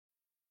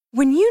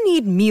When you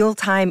need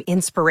mealtime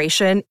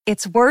inspiration,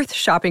 it's worth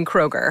shopping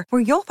Kroger,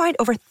 where you'll find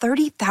over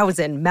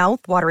 30,000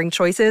 mouth-watering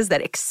choices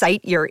that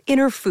excite your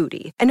inner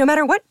foodie. And no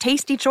matter what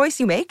tasty choice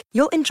you make,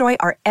 you'll enjoy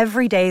our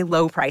everyday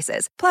low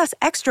prices, plus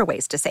extra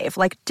ways to save,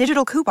 like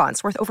digital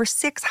coupons worth over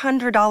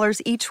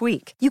 $600 each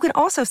week. You can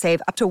also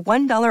save up to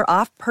 $1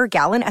 off per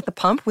gallon at the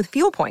pump with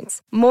fuel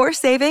points. More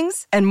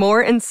savings and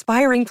more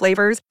inspiring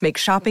flavors make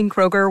shopping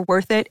Kroger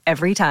worth it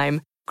every time.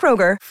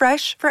 Kroger,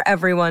 fresh for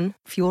everyone.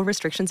 Fuel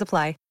restrictions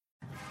apply.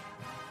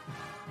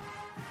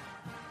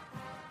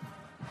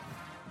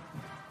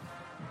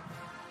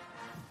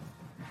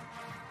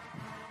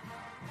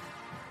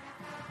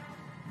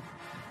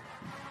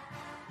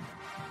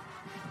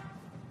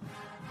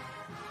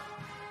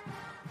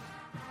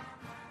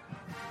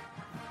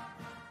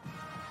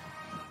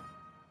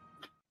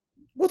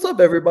 What's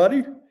up,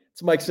 everybody?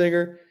 It's Mike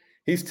Singer.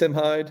 He's Tim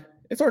Hyde.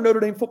 It's our Notre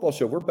Dame football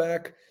show. We're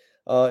back.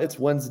 It's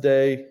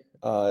Wednesday.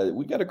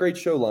 We got a great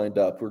show lined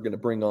up. We're going to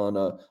bring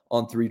on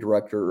On3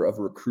 director of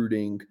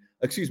recruiting.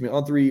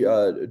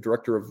 On3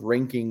 director of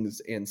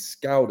rankings and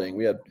scouting.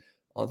 We had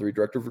On3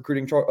 director of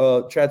recruiting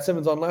Chad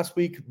Simmons on last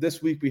week.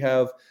 This week we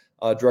have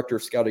director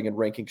of scouting and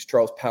rankings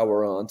Charles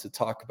Power on to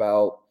talk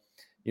about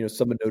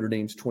some of Notre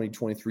Dame's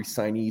 2023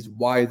 signees,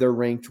 why they're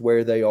ranked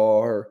where they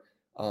are.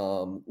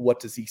 What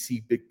does he see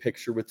big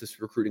picture with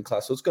this recruiting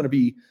class? So it's going to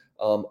be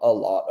a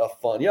lot of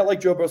fun. Yeah, like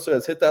Joe Bro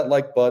says, hit that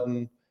like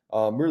button.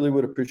 Really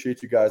would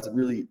appreciate you guys.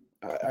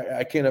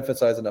 I can't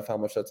emphasize enough how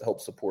much that's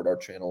helped support our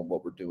channel and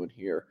what we're doing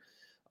here.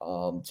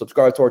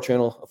 Subscribe to our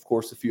channel, of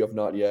course, if you have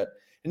not yet.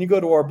 And you go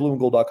to our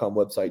blueandgold.com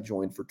website,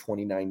 join for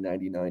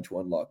 $29.99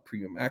 to unlock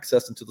premium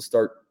access until the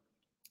start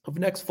of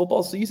next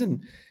football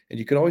season. And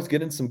you can always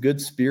get in some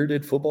good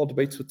spirited football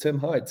debates with Tim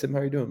Hyde. Tim, how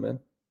are you doing, man?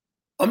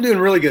 I'm doing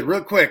really good.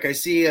 Real quick, I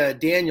see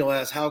Daniel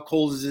asks, how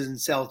cold is it in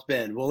South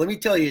Bend? Well, let me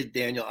tell you,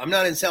 Daniel, I'm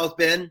not in South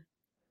Bend.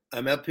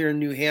 I'm up here in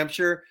New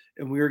Hampshire,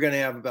 and we're going to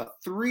have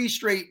about 3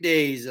 straight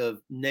days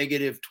of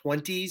negative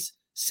 20s.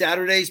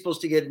 Saturday's supposed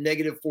to get a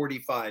negative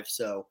 45,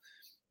 so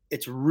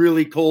it's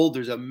really cold.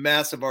 There's a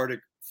massive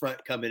Arctic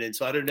front coming in,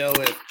 so I don't know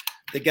if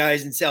the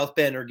guys in South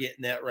Bend are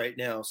getting that right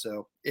now.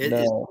 So it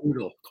is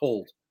brutal,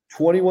 cold.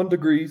 21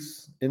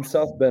 degrees in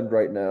South Bend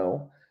right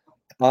now.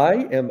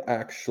 I am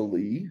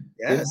actually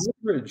in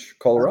Woodbridge,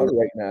 Colorado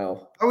right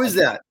now. How is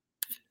that?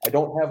 I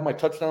don't have my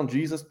touchdown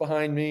Jesus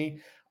behind me.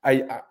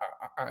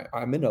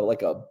 I'm in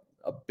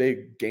a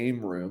big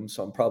game room,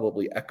 so I'm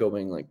probably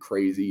echoing like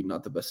crazy,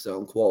 not the best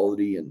sound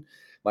quality, and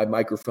my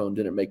microphone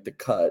didn't make the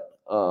cut.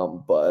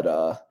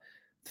 But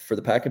for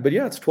the packing, but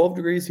yeah, it's 12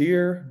 degrees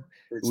here.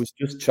 It was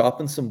just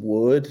chopping some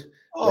wood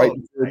right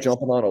before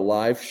jumping on a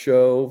live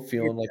show,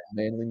 feeling like a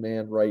manly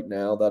man right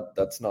now.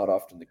 That's not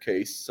often the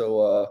case.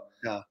 So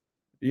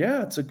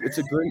yeah, it's a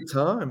great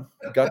time.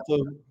 I got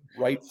to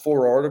write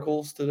 4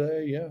 articles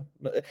today. Yeah,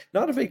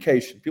 not a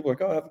vacation. People are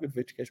like, "Oh, have a good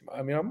vacation."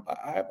 I mean,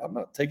 I'm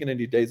not taking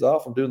any days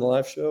off. I'm doing the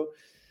live show.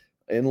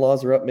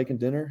 In-laws are up making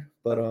dinner.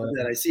 But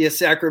I see a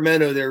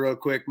Sacramento there real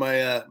quick.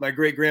 My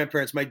great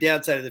grandparents, my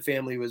dad's side of the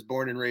family was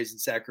born and raised in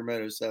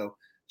Sacramento. So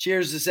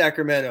cheers to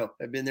Sacramento.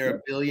 I've been there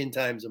a billion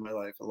times in my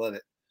life. I love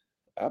it.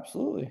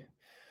 Absolutely.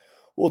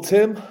 Well,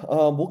 Tim,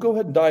 we'll go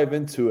ahead and dive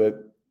into it.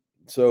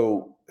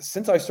 So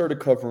since I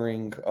started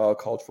covering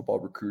college football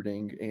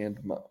recruiting and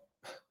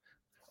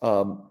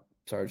sorry,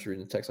 I was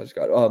reading the text I just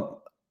got.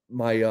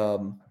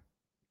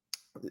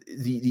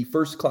 The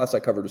first class I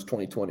covered was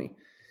 2020.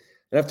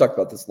 And I've talked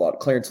about this a lot.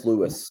 Clarence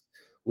Lewis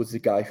was the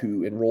guy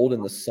who enrolled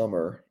in the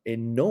summer,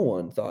 and no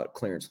one thought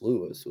Clarence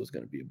Lewis was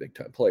going to be a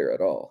big-time player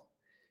at all.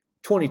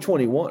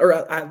 2021, or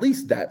at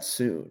least that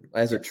soon,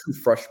 as a true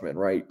freshman,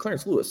 right?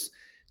 Clarence Lewis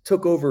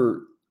took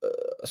over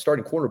a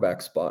starting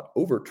quarterback spot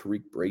over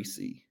Tariq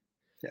Bracy.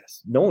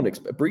 Yes. No one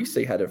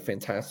Bracy had a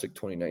fantastic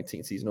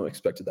 2019 season. No one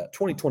expected that.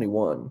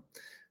 2021,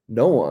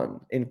 no one,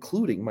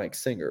 including Mike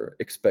Singer,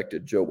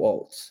 expected Joe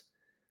Waltz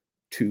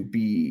to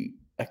be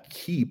a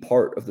key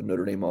part of the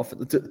Notre Dame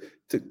offense.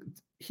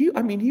 He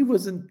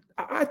wasn't.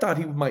 I thought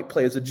he might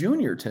play as a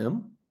junior,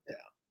 Tim. Yeah,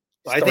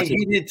 I think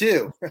he did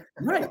too.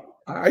 Right.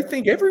 I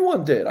think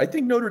everyone did. I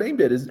think Notre Dame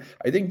did.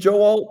 I think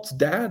Joe Alt's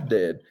dad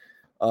did.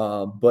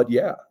 But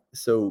yeah,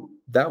 so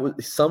that was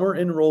summer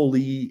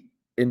enrollee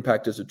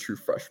impact as a true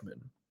freshman.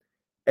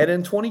 And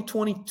in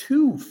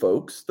 2022,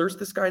 folks, there's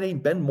this guy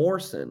named Ben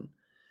Morrison.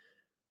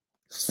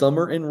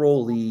 Summer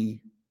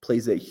enrollee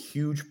plays a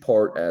huge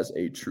part as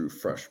a true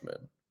freshman.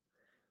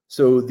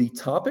 So the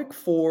topic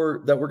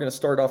that we're going to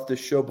start off this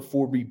show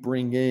before we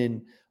bring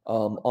in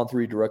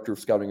On3 Director of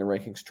Scouting and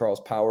Rankings,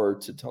 Charles Power,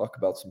 to talk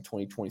about some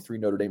 2023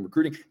 Notre Dame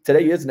recruiting.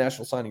 Today is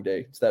National Signing Day.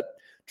 It's that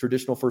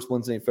traditional first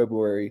Wednesday in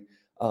February.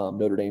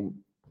 Notre Dame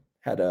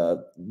had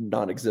a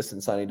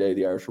non-existent signing day.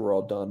 The Irish were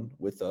all done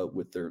with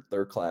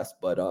their class,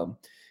 but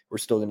we're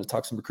still going to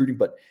talk some recruiting.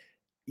 But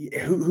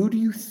who do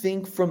you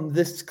think from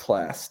this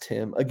class,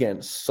 Tim?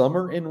 Again,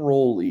 summer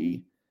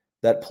enrollee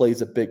that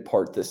plays a big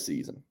part this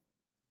season.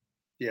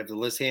 Do you have the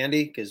list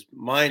handy? Because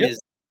mine is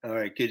all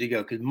right. Good to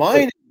go. Because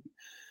mine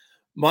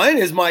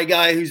is my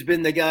guy who's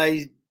been the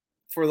guy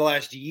for the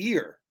last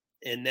year.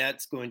 and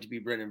that's going to be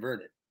Brendan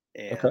Vernon.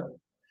 And Okay.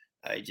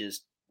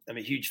 I'm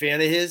a huge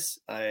fan of his.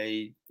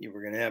 We're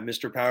going to have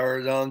Mr.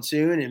 Powers on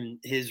soon, and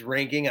his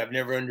ranking I've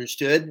never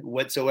understood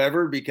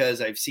whatsoever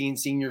because I've seen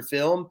senior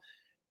film,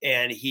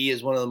 and he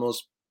is one of the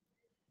most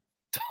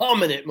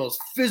dominant, most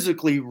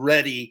physically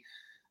ready,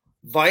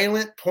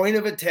 violent, point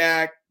of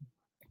attack,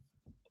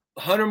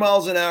 100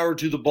 miles an hour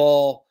to the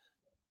ball,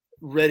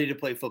 ready to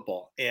play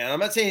football. And I'm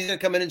not saying he's going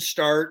to come in and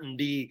start and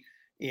be,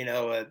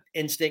 an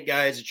instant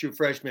guy as a true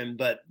freshman,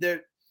 but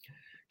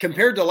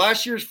compared to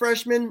last year's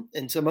freshman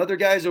and some other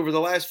guys over the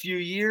last few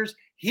years,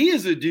 he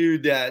is a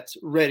dude that's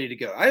ready to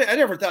go. I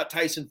never thought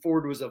Tyson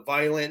Ford was a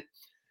violent,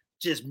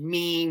 just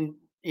mean,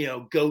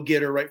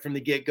 go-getter right from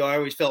the get-go. I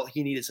always felt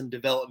he needed some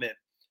development.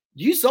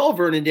 You saw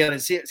Vernon down in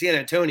San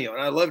Antonio,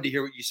 and I'd love to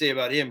hear what you say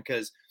about him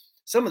because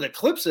some of the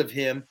clips of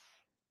him,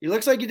 he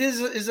looks like he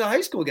is a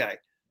high school guy.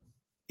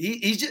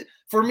 He's just,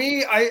 for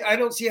me, I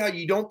don't see how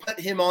you don't put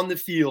him on the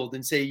field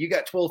and say, you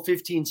got 12,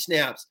 15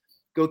 snaps,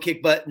 go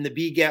kick butt in the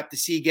B gap, the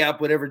C gap,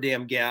 whatever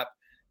damn gap,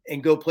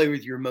 and go play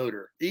with your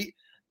motor.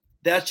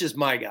 That's just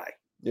my guy.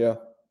 Yeah.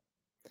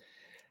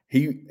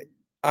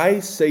 I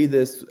say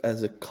this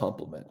as a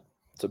compliment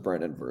to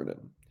Brendan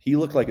Vernon. He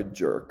looked like a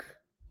jerk.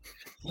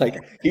 Like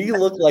he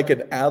looked like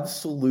an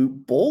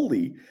absolute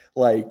bully.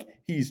 Like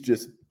he's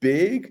just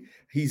big.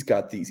 He's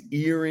got these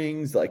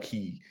earrings. Like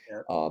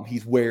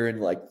he's wearing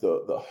like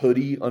the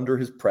hoodie under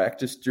his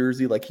practice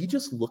jersey. Like he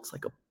just looks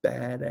like a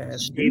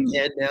badass shaved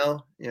head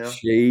now. Yeah.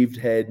 Shaved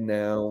head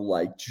now.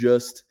 Like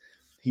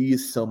he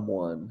is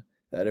someone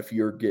that if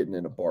you're getting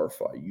in a bar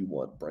fight, you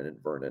want Brendan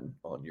Vernon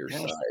on your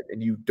side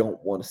and you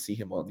don't want to see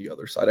him on the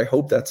other side. I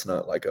hope that's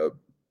not like a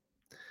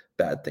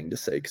bad thing to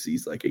say because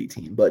he's like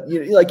 18, but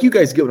like you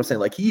guys get what I'm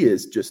saying. Like he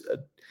is just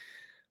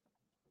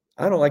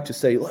I don't like to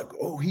say like,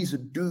 oh, he's a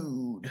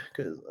dude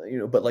because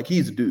but like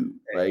he's a dude.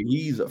 Like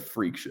he's a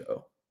freak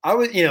show. I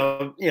was,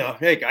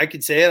 hey, I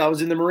could say it. I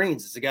was in the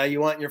Marines. It's the guy you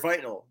want in your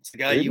fighting hole. It's the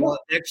guy you want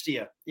next to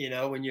you.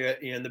 When you're,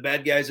 the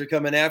bad guys are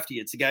coming after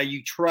you. It's the guy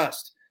you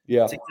trust.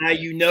 Yeah. It's a guy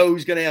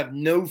who's going to have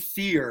no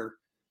fear.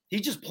 He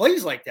just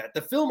plays like that.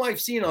 The film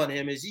I've seen on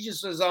him is he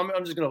just says, I'm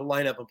just going to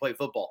line up and play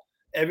football.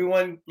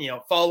 Everyone,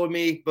 follow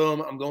me.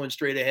 Boom. I'm going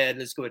straight ahead.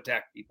 Let's go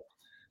attack people.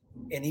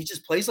 And he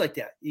just plays like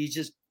that. He's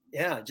just,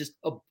 just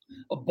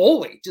a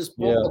bully. Just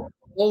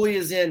bully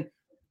is in,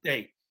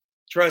 hey,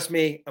 trust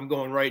me, I'm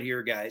going right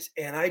here, guys.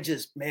 And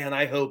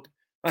I hope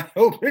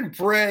and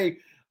pray,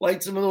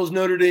 like some of those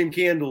Notre Dame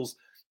candles,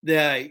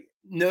 that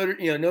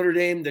Notre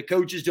Dame, the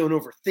coaches don't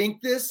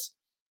overthink this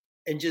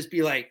and just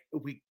be like,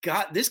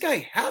 this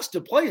guy has to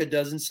play a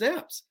dozen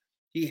snaps.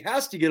 He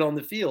has to get on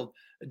the field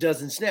a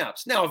dozen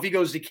snaps. Now, if he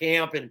goes to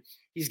camp and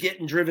he's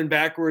getting driven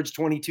backwards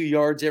 22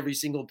 yards every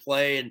single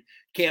play and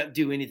can't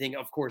do anything,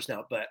 of course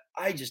not. But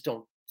I just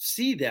don't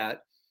see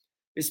that,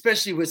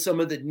 especially with some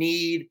of the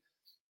need,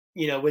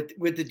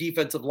 with the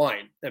defensive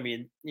line. I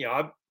mean,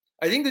 I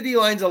think the D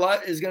line's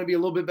is going to be a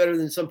little bit better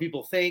than some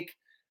people think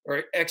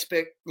or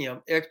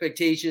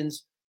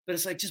expectations. But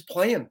it's like, just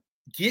play him,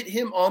 get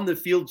him on the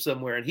field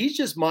somewhere. And he's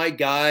just my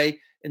guy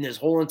in this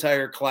whole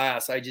entire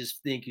class. I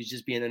just think he's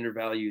just being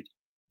undervalued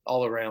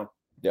all around.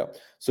 Yeah.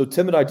 So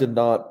Tim and I did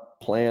not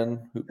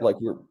plan. Like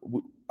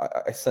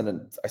I sent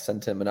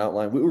him an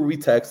outline. We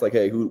text like,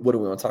 hey, what do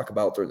we want to talk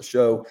about during the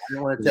show? I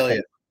don't want to tell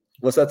you.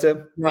 What's that,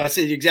 Tim? No, I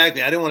said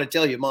exactly. I don't want to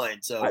tell you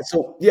mine.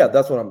 So yeah,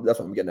 that's what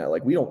I'm getting at.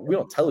 Like we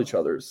don't tell each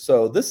other.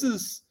 So this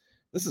is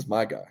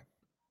my guy.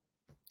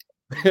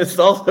 It's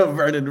also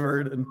Brendan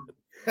Vernon.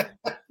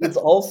 It's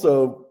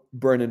also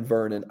Brendan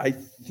Vernon. I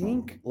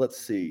think. Let's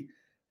see.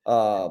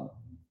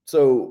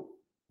 So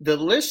the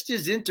list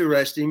is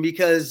interesting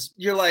because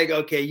you're like,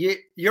 okay,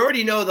 you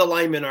already know the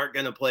linemen aren't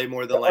going to play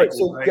more than likely.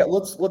 So right? Yeah,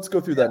 let's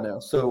go through that now.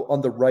 So on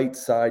the right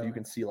side, you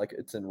can see like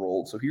it's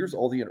enrolled. So here's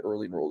all the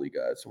early enrollee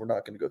guys. So we're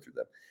not going to go through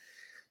them.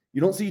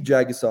 You don't see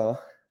Jagasaw.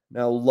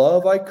 Now,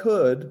 Love I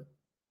could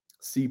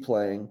see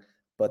playing,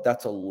 but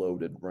that's a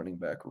loaded running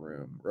back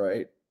room,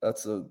 right?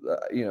 That's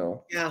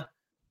Yeah.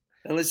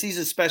 Unless he's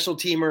a special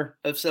teamer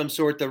of some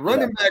sort. The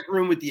running back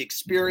room with the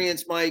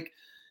experience, Mike,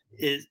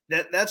 is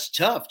that's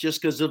tough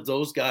just because of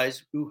those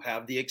guys who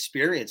have the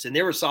experience. And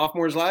they were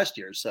sophomores last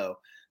year. So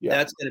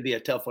that's going to be a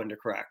tough one to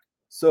crack.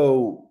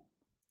 So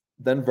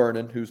then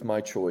Vernon, who's my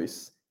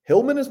choice.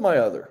 Hillman is my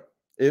other.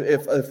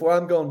 If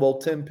I'm going, well,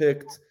 Tim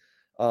picked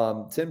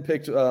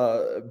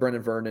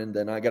Brendan Vernon,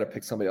 then I got to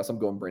pick somebody else. I'm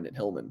going Brandon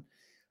Hillman.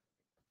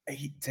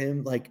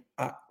 Tim,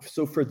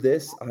 so for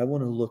this, I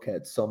want to look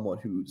at someone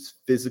who's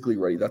physically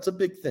ready. That's a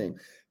big thing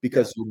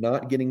because you're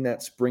not getting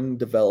that spring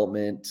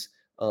development,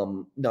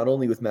 not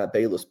only with Matt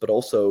Balis, but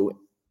also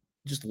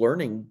just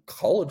learning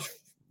college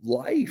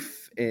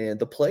life and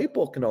the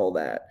playbook and all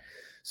that.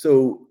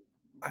 So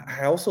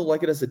I also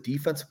like it as a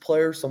defensive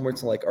player, somewhere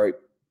it's like, all right,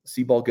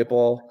 see ball, get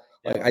ball.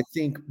 Like I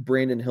think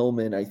Brandon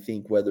Hillman,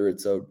 whether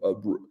it's a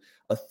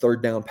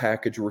third down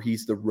package where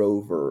he's the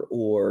rover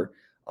or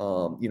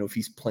if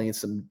he's playing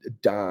some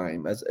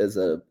dime as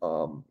a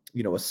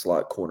a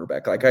slot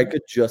cornerback, like I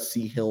could just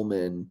see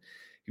Hillman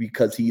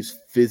because he's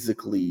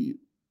physically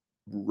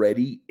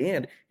ready,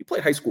 and he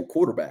played high school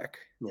quarterback.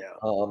 Yeah.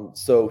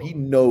 So he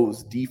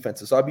knows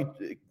defenses. So I'd be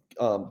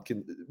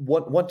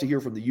want to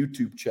hear from the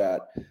YouTube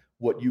chat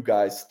what you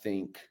guys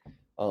think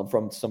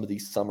from some of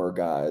these summer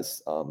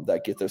guys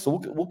that get there.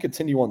 So we'll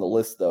continue on the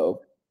list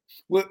though.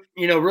 Well,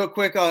 real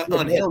quick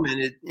on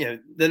Hillman,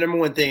 the number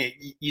one thing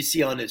you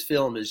see on his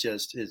film is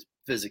just his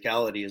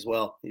physicality as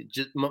well.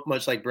 Just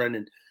much like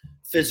Brendan,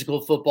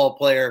 physical football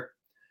player,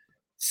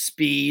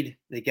 speed.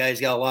 The guy's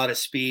got a lot of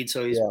speed.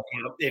 So he's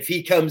if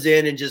he comes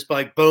in and just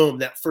like boom,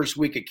 that first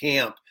week of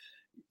camp,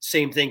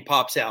 same thing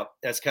pops out.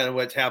 That's kind of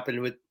what's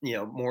happened with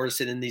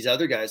Morrison and these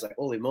other guys. Like,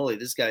 holy moly,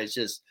 this guy's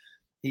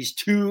he's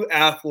too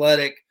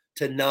athletic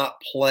to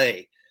not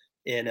play.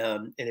 And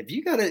if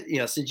you got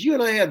to, since you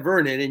and I had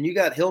Vernon and you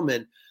got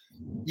Hillman,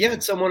 you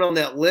had someone on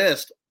that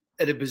list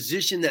at a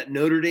position that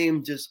Notre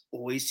Dame just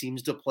always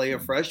seems to play a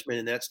freshman,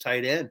 and that's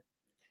tight end.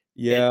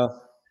 Yeah.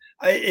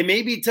 It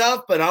may be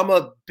tough, but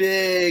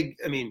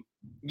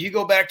you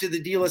go back to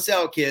the De La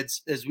Salle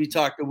kids, as we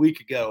talked a week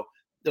ago,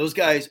 those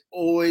guys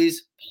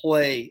always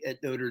play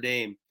at Notre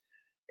Dame.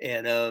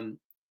 And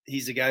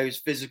he's a guy who's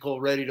physical,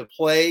 ready to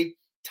play.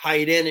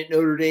 Tight end at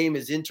Notre Dame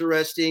is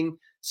interesting.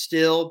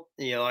 Still,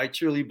 I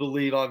truly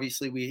believe,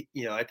 obviously,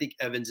 I think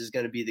Evans is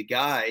going to be the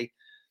guy,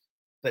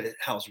 but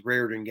how's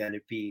Raridan going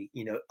to be?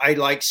 I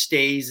like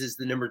Stays as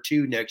the number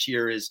 2 next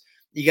year.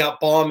 You got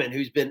Bauman,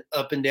 who's been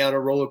up and down a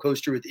roller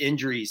coaster with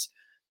injuries.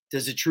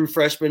 Does a true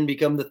freshman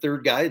become the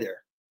third guy there?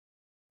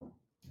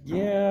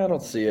 Yeah, I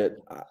don't see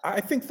it. I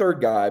think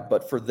third guy,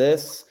 but for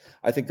this,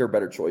 I think there are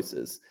better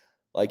choices.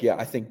 I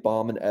think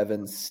Bauman,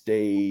 Evans,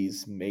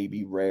 Stays,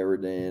 maybe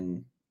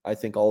Raridan. I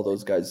think all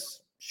those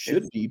guys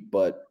should be,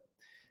 but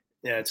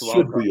it's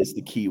should be is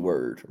the key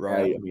word,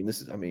 right?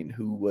 Yeah.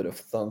 Who would have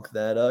thunk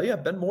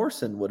that? Ben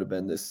Morrison would have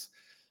been this,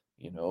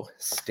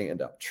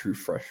 standout true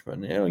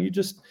freshman.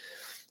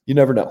 You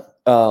never know.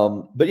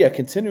 But yeah,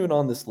 continuing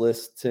on this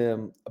list,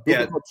 Tim.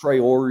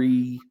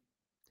 Traore,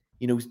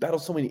 he's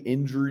battled so many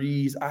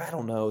injuries. I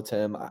don't know,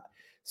 Tim.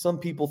 Some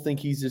people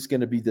think he's just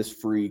going to be this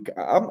freak.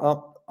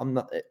 I'm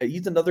not.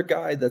 He's another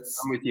guy that's.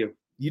 I'm with you.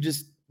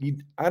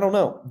 I don't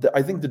know.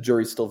 I think the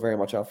jury's still very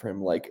much out for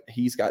him.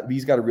 He's got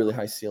a really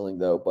high ceiling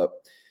though, but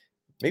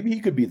maybe he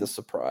could be the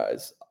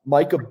surprise.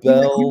 Micah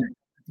Bell.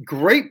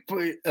 Great.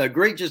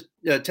 Just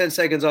 10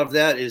 seconds off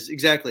that is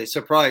exactly a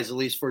surprise, at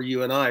least for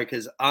you and I,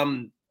 because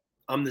I'm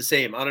the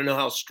same. I don't know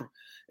how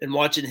and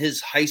watching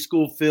his high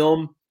school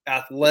film,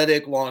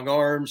 athletic, long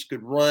arms,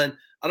 could run.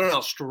 I don't know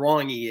how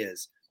strong he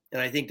is.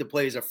 And I think to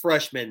play as a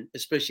freshman,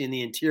 especially in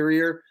the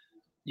interior,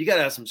 you got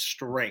to have some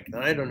strength.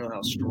 And I don't know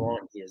how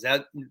strong he is.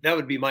 That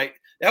would be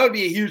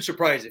a huge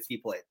surprise if he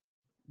played.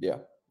 Yeah,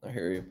 I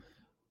hear you.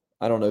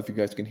 I don't know if you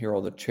guys can hear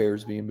all the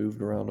chairs being moved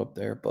around up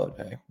there, but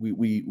hey,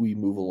 we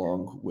move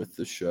along with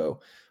the show.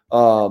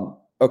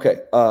 Okay.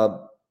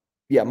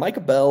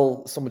 Micah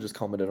Bell, someone just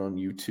commented on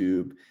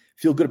YouTube.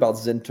 Feel good about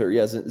Zinter.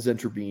 Yeah,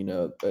 Zinter being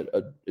a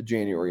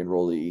January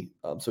enrollee,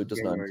 so it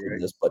does not include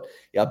this. But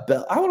yeah,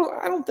 Bell. I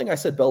don't think I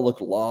said Bell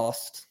looked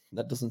lost.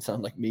 That doesn't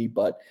sound like me,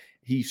 but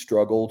he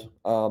struggled.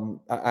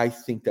 I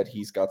think that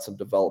he's got some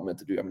development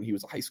to do. He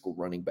was a high school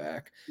running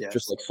back,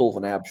 just like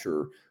Sullivan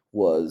Absher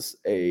was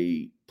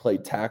a play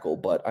tackle,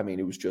 but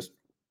it was just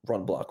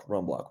run block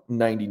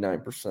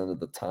 99% of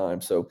the time.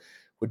 So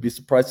would be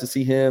surprised to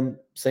see him.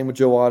 Same with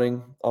Joe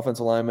Otting,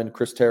 offensive lineman,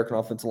 Chris Terek,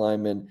 offensive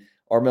lineman.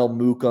 Armel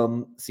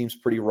Mukum seems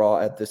pretty raw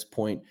at this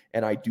point.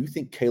 And I do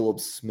think Caleb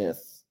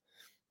Smith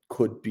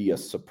could be a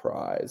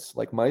surprise.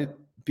 My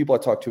people I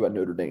talk to at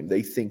Notre Dame,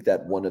 they think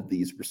that one of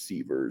these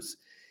receivers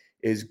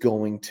is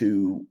going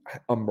to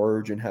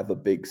emerge and have a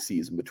big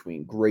season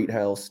between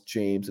Greathouse,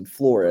 James, and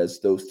Flores,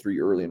 those 3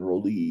 early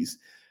enrollees.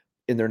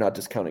 And they're not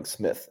discounting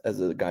Smith as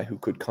a guy who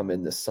could come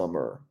in this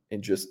summer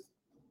and just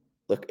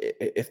look,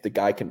 if the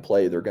guy can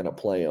play, they're going to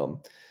play him.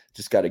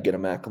 Just got to get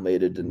him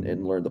acclimated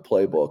and learn the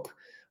playbook,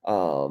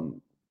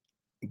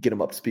 get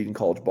him up to speed in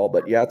college ball.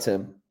 But yeah,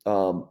 Tim,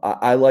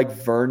 I like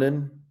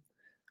Vernon.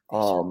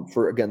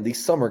 For again,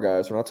 these summer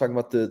guys, we're not talking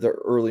about the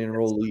early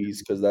enrollees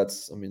because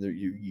that's,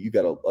 you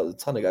got a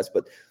ton of guys,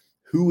 but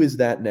who is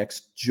that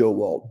next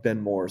Joe Alt, Ben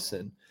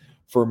Morrison?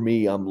 For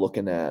me, I'm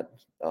looking at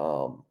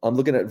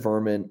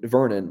Vernon,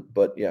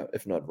 but yeah,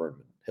 if not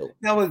Vernon, Hill.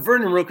 Now with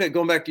Vernon, real quick,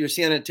 going back to your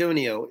San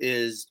Antonio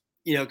is,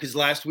 because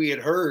last we had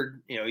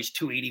heard, he's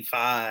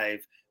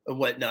 285 and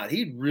whatnot.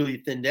 He'd really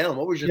thinned down.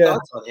 What was your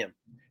thoughts on him?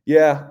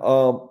 Yeah.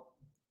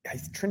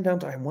 He's trimmed down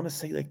to, I want to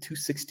say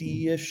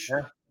 260-ish.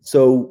 Yeah.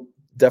 So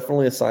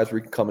definitely a size where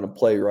he can come in and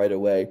play right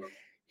away.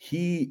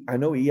 I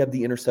know he had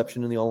the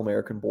interception in the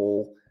All-American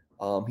Bowl.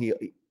 He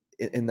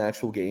in the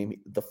actual game,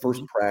 the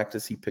first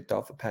practice he picked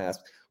off a pass,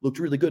 looked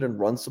really good in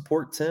run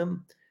support,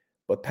 Tim,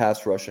 but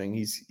pass rushing,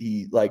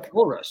 he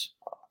full rush.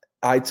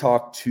 I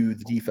talked to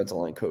the defensive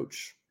line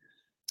coach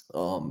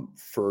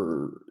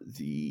for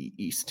the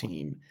East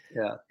team.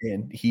 Yeah.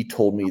 And he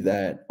told me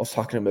that I was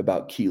talking to him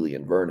about Keeley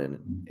and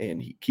Vernon,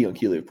 and Keelan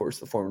Keeley, of course,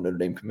 the former Notre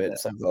Dame commit,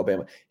 son of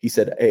Alabama. He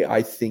said, "Hey,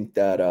 I think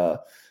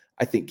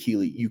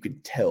Keeley, you can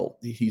tell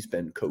he's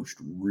been coached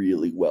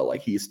really well.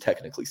 He is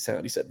technically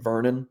sound." He said,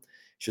 "Vernon,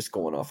 just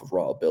going off of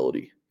raw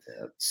ability.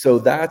 Yeah. So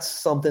that's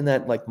something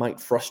that like might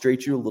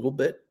frustrate you a little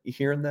bit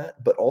hearing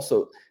that, but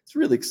also it's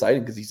really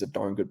exciting because he's a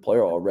darn good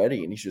player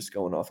already, and he's just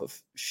going off of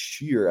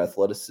sheer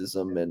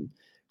athleticism and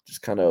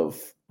just kind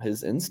of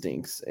his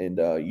instincts. And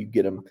you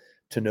get him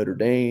to Notre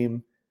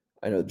Dame.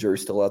 I know the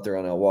jury's still out there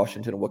on Al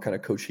Washington and what kind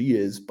of coach he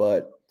is,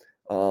 but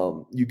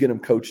you get him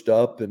coached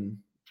up, and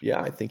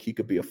yeah, I think he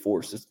could be a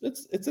force.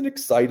 He's an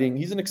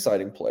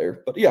exciting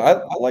player. But yeah,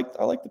 I like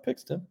the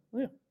picks, Tim.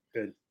 Yeah,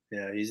 good.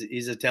 Yeah,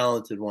 he's a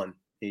talented one.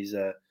 He's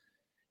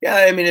yeah,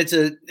 I mean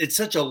it's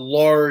such a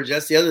large.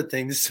 That's the other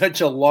thing. It's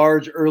such a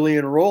large early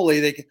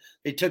enrollee.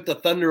 They took the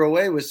thunder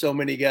away with so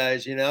many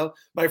guys.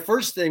 My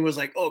first thing was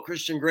like, oh,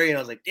 Christian Gray, and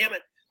I was like, damn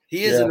it,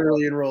 he is an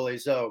early enrollee.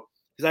 So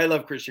because I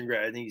love Christian Gray,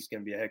 I think he's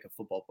going to be a heck of a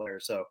football player.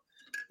 So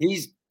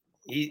he's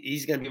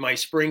going to be my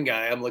spring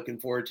guy. I'm looking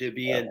forward to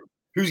being.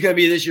 Who's going to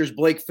be this year's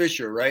Blake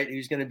Fisher, right?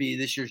 Who's going to be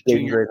this year's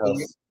junior?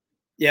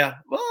 Yeah,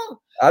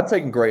 well, I'm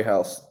taking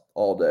Greathouse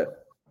all day.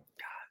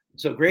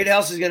 So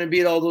Greathouse is going to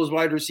beat all those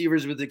wide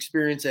receivers with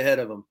experience ahead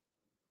of him.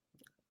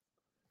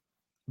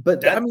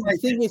 But I mean, the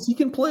thing is, he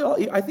can play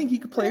I think he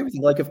could play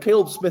everything. Like if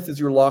Caleb Smith is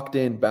your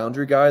locked-in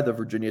boundary guy, the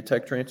Virginia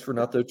Tech transfer,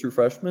 not the true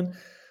freshman,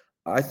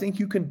 I think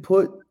you can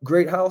put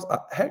Greathouse.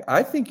 Heck,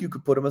 I think you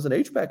could put him as an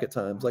H-back at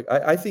times. Like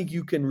I think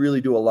you can really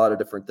do a lot of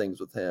different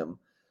things with him.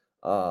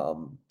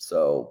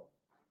 So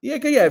yeah.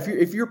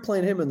 If you're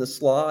playing him in the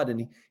slot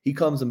and he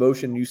comes in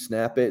motion, and you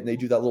snap it, and they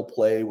do that little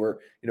play where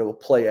a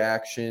play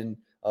action.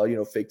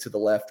 Fake to the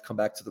left, come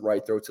back to the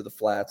right, throw it to the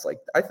flats. Like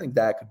I think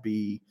that could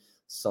be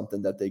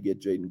something that they get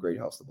Jaden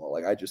Greathouse the ball.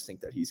 Like I just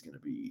think that he's going to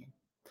be.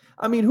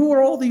 I mean, who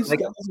are all these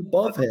guys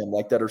above him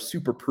like that are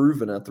super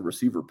proven at the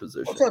receiver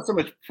position? Well, it's not so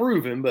much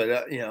proven,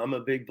 but I'm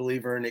a big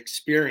believer in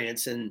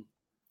experience, and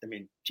I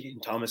mean,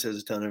 Jayden Thomas has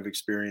a ton of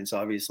experience.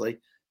 Obviously,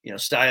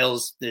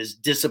 Styles, as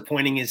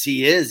disappointing as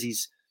he is,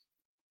 he's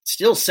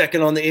still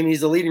second on the. I mean,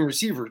 he's the leading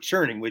receiver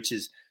churning, which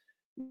is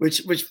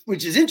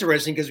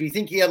interesting because we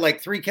think he had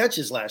like 3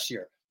 catches last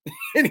year,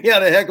 and he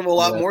had a heck of a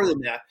lot more than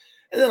that.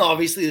 And then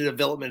obviously the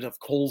development of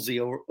Colsey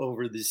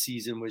over this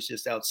season was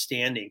just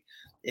outstanding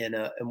and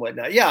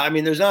whatnot. Yeah, I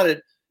mean, there's not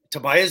a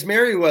Tobias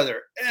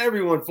Merriweather.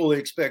 Everyone fully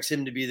expects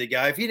him to be the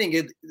guy. If he didn't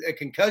get a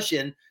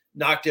concussion,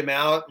 knocked him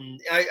out. And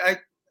I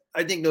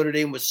think Notre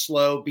Dame was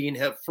slow being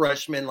a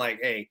freshman, like,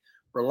 hey,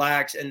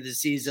 relax, end of the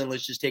season.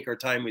 Let's just take our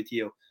time with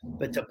you.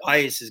 But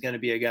Tobias is going to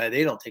be a guy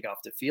they don't take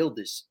off the field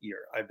this year,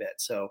 I bet.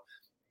 So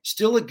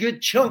still a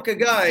good chunk of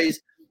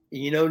guys.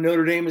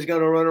 Notre Dame is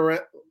going to run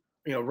around,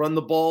 run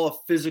the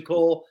ball,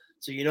 physical.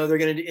 So, they're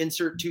going to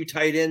insert 2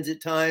 tight ends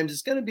at times.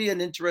 It's going to be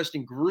an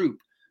interesting group,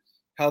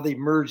 how they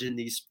merge in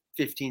these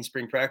 15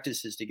 spring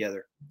practices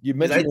together. You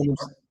mentioned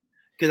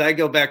because I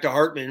go back to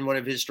Hartman. One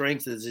of his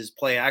strengths is his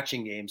play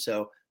action game.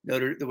 So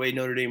the way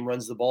Notre Dame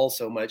runs the ball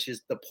so much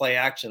is the play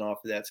action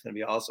off of that's going to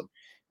be awesome.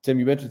 Tim,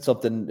 you mentioned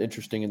something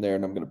interesting in there,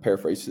 and I'm going to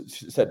paraphrase.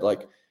 She said,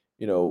 like,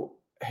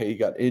 hey, he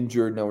got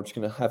injured. Now we're just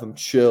going to have him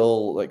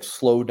chill, like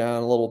slow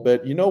down a little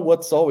bit.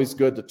 What's always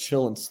good to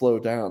chill and slow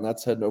down?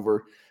 That's heading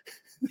over.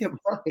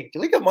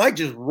 Look at Mike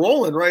just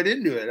rolling right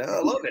into it. I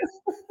love it.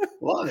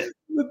 Love it.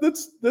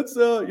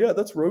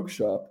 That's Rogue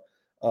Shop.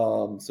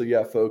 So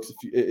yeah, folks,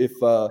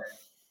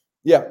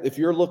 if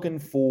you're looking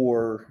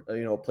for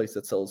a place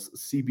that sells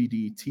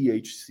CBD,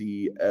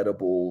 THC,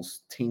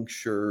 edibles,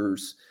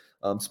 tinctures,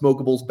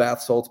 smokables, bath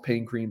salts,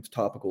 pain creams,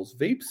 topicals,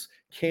 vapes,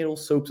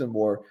 candles, soaps, and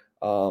more.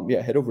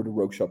 Head over to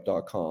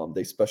rogueshop.com.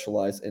 They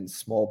specialize in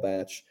small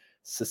batch,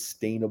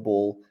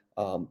 sustainable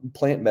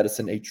plant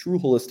medicine, a true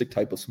holistic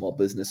type of small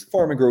business.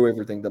 Farm and grow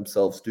everything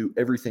themselves, do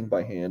everything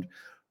by hand.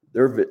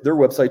 Their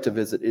website to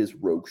visit is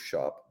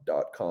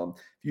rogueshop.com.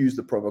 If you use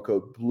the promo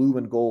code blue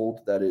and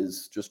gold, that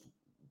is just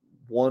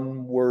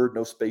one word,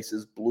 no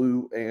spaces,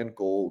 blue and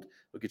gold,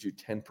 it'll get you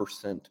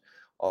 10%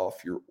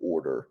 off your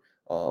order.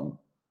 Go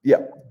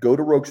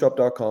to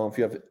rogueshop.com if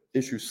you have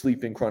issues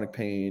sleeping, chronic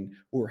pain,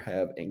 or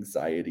have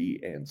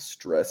anxiety and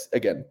stress.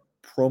 Again,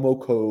 promo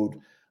code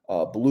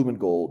blue and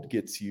gold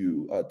gets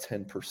you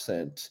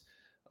 10%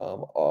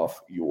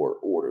 off your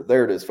order.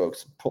 There it is,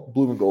 folks.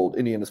 Blue and Gold,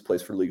 Indiana's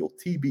place for legal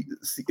CBD,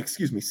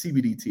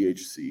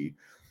 THC,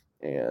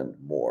 and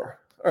more.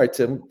 All right,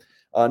 Tim.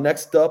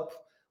 Next up,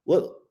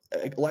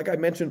 like I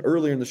mentioned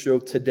earlier in the show,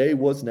 today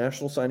was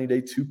National Signing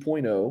Day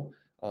 2.0.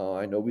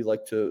 I know we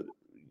like to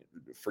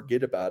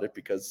forget about it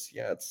because,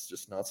 it's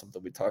just not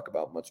something we talk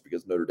about much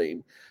because Notre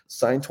Dame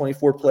signed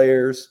 24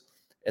 players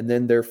and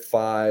then their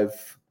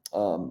 5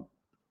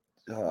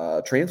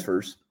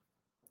 transfers.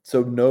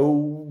 So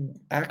no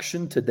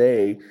action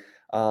today.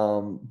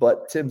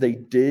 But Tim, they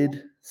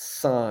did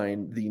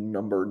sign the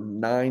number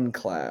 9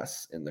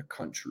 class in the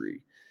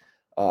country.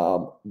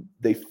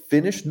 They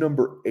finished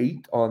number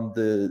 8 on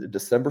the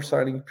December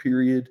signing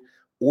period.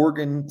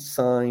 Oregon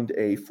signed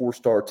a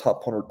 4-star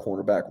top 100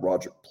 cornerback,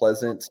 Roger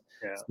Pleasant.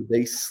 Yeah. So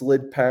they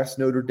slid past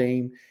Notre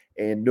Dame,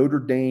 and Notre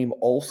Dame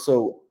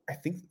also, I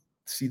think,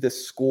 see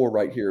this score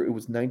right here. It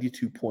was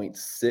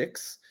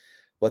 92.6,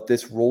 but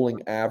this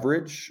rolling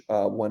average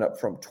went up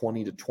from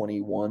 20 to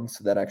 21,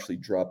 so that actually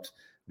dropped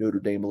Notre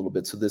Dame a little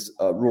bit. So this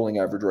rolling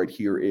average right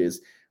here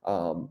is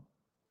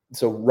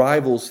so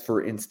Rivals,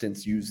 for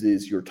instance,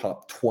 uses your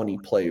top 20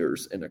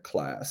 players in a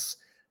class.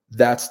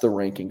 That's the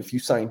ranking. If you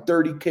sign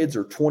 30 kids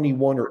or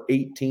 21 or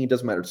 18,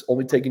 doesn't matter. It's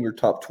only taking your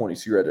top 20.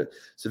 So you're at a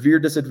severe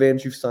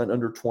disadvantage. You've signed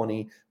under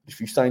 20. If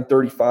you sign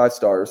 35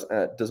 stars,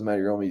 it doesn't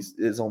matter.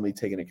 Is only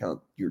taking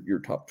account your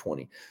top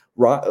 20.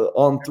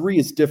 On3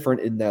 is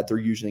different in that they're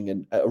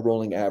using a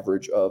rolling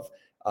average of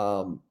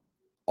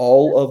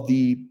all of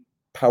the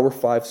Power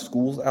 5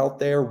 schools out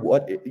there.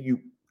 You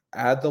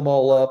add them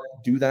all up,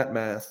 do that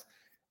math,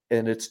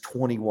 and it's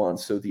 21.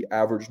 So the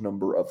average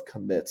number of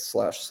commits /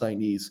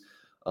 signees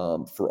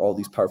for all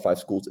these Power 5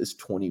 schools is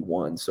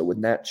 21. So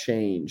when that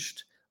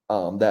changed,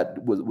 that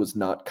was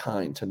not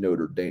kind to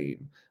Notre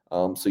Dame.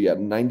 So yeah,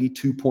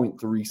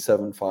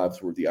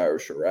 92.375 were the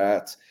Irish are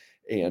at.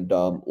 And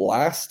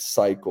last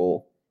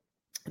cycle,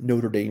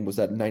 Notre Dame was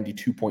at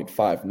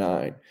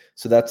 92.59.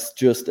 So that's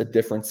just a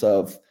difference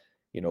of,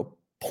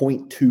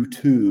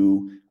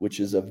 0.22, which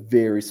is a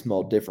very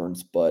small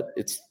difference, but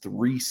it's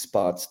 3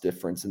 spots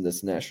difference in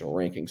this national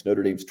rankings.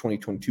 Notre Dame's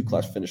 2022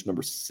 class finished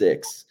number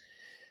 6.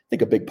 I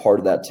think a big part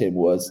of that, Tim,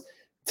 was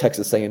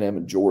Texas A&M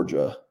and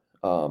Georgia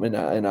and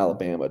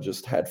Alabama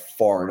just had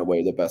far and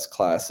away the best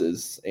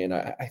classes. And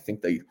I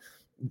think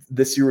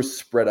this year was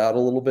spread out a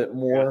little bit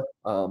more.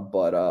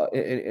 But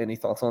any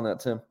thoughts on that,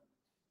 Tim?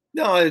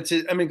 No,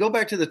 go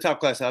back to the top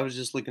class. I was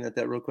just looking at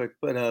that real quick,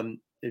 but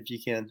if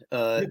you can,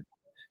 no,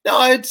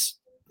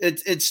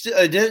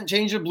 it didn't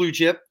change the blue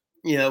chip,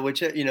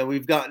 which,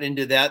 we've gotten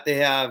into that. They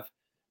have,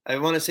 I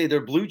want to say their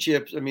blue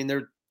chips. I mean,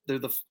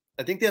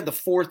 I think they have the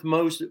 4th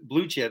most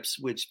blue chips,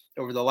 which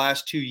over the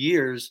last 2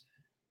 years,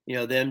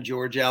 them,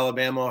 Georgia,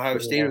 Alabama, Ohio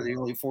State are the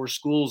only 4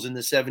 schools in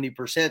the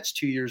 70%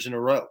 2 years in a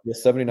row. Yeah,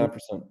 79%.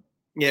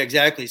 Yeah,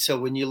 exactly. So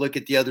when you look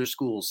at the other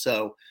schools,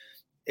 so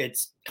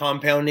it's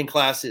compounding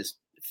classes.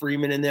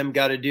 Freeman and them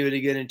got to do it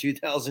again in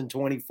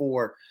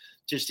 2024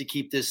 just to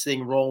keep this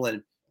thing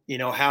rolling.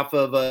 Half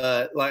of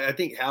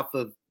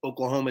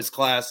Oklahoma's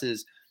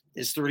classes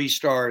is 3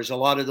 stars. A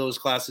lot of those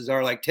classes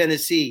are like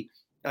Tennessee.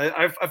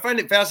 I find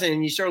it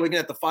fascinating. You start looking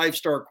at the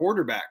 5-star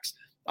quarterbacks.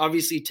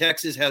 Obviously,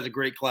 Texas has a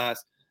great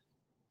class,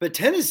 but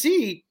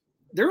Tennessee,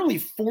 they're only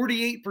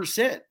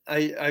 48%.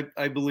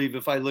 I believe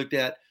if I looked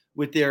at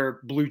with their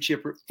blue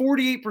chip,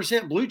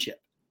 48% blue chip.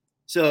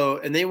 So,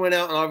 and they went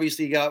out and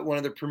obviously got one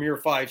of the premier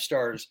 5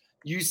 stars.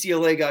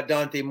 UCLA got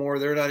Dante Moore.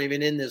 They're not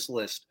even in this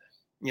list.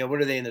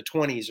 What are they, in the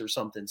 20s or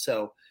something?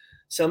 So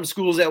some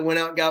schools that went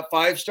out and got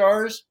 5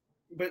 stars,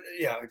 but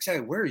yeah,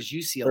 exactly. Where is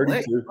UCLA?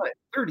 32.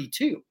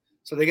 32.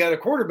 So they got a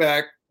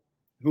quarterback.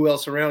 Who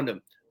else around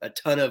them? A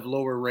ton of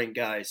lower ranked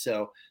guys.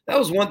 So that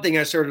was one thing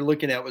I started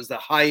looking at was the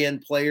high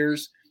end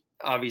players.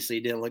 Obviously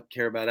didn't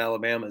care about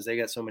Alabama's. They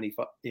got so many,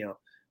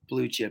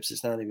 blue chips.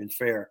 It's not even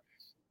fair.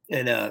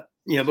 And,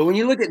 but when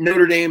you look at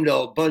Notre Dame to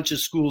a bunch of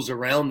schools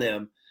around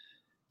them,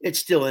 it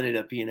still ended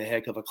up being a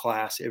heck of a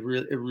class. It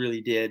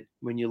really did.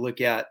 When you look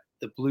at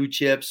the blue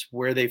chips,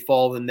 where they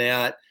fall in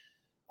that,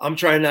 I'm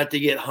trying not to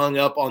get hung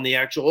up on the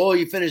actual,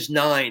 you finished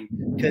 9,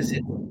 because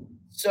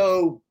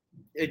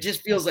it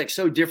just feels like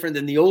so different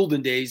than the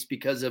olden days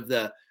because of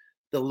the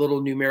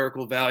little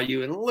numerical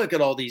value. And look at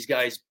all these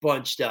guys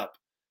bunched up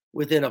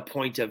within a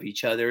point of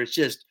each other. It's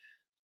just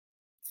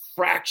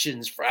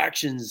fractions,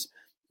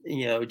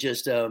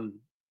 just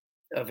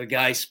of a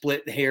guy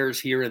split hairs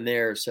here and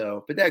there.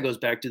 So, but that goes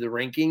back to the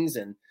rankings,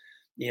 and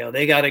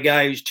they got a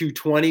guy who's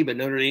 220, but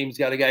Notre Dame's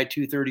got a guy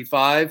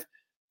 235.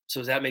 So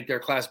does that make their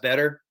class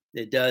better?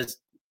 It does,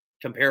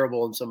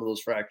 comparable in some of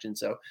those fractions.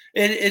 So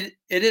it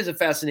is a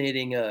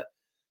fascinating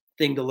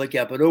thing to look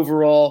at. But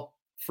overall,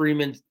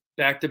 Freeman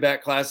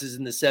back-to-back classes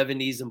in the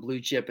 70s and blue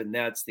chip, and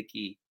that's the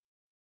key.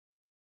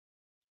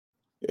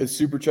 It's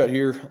super chat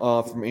here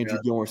from Andrew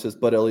Gilmore says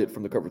Bud Elliott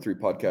from the Cover 3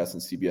 podcast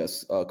and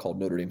CBS called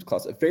Notre Dame's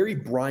class a very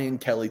Brian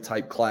Kelly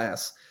type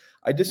class.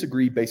 I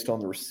disagree based on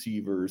the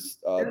receivers.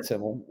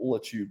 Tim, we'll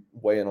let you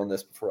weigh in on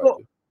this before I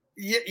do.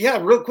 Yeah,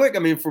 real quick. I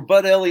mean, for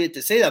Bud Elliott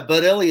to say that,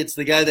 Bud Elliott's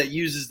the guy that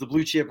uses the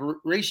blue chip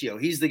ratio.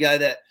 He's the guy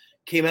that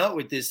came out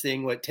with this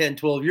thing, 10,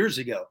 12 years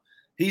ago.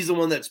 He's the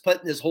one that's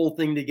putting this whole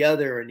thing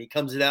together, and he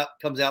comes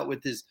out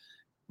with his,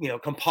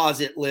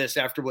 composite list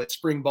after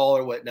spring ball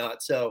or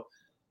whatnot. So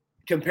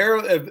compare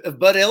if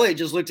Bud Elliott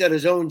just looks at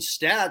his own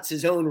stats,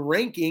 his own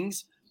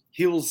rankings,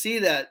 he will see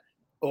that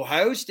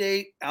Ohio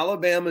State,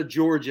 Alabama,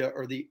 Georgia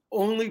are the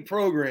only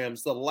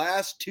programs, the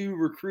last 2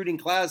 recruiting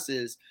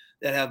classes,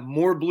 that have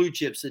more blue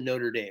chips than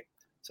Notre Dame.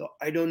 So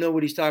I don't know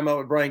what he's talking about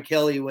with Brian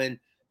Kelly when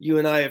you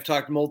and I have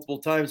talked multiple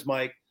times,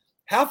 Mike.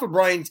 Half of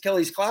Brian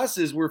Kelly's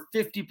classes were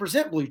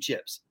 50% blue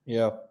chips.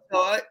 Yeah.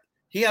 So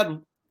he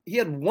had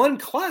one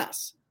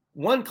class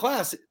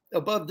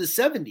above the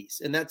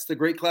 70s, and that's the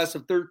great class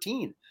of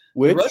 13.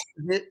 Which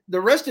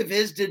the rest of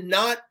his did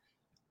not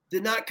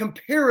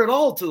compare at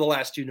all to the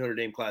last 2 Notre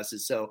Dame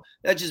classes. So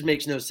that just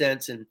makes no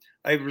sense. And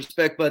I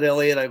respect Bud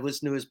Elliott. I've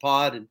listened to his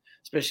pod, and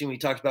especially when he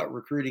talks about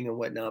recruiting and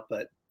whatnot.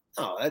 But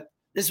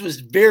this was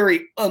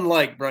very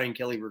unlike Brian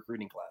Kelly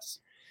recruiting class.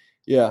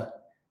 Yeah.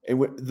 And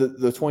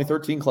the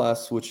 2013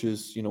 class, which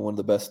is, one of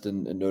the best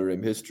in Notre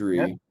Dame history,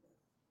 Yeah.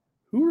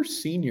 who are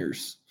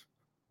seniors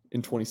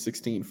in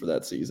 2016 for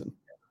that season?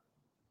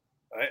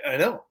 I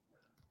know.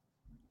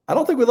 I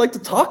don't think we'd like to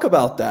talk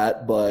about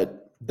that,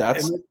 but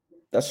that's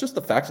just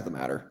the fact of the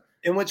matter.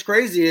 And what's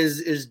crazy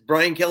is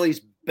Brian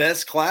Kelly's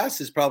best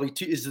class is probably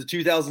is the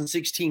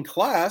 2016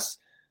 class,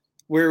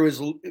 where it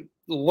was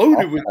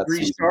loaded with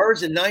 3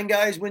 stars, and 10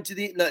 guys went to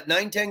the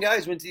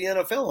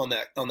NFL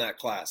on that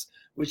class,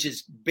 which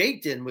is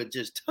baked in with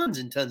just tons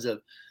and tons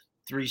of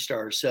 3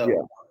 stars. So, yeah.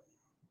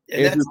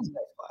 And Andrew, that's the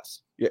best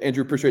class. Yeah,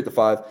 Andrew, appreciate the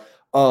 5.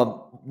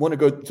 Want to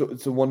go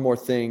to one more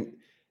thing.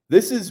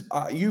 This is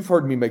you've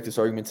heard me make this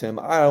argument, Tim.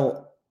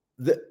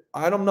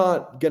 I'm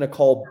not going to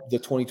call the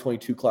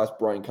 2022 class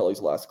Brian Kelly's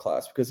last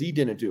class, because he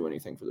didn't do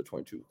anything for the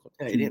 22.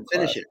 Yeah, he didn't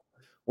finish it.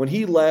 When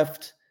he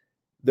left,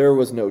 there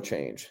was no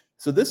change.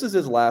 So this is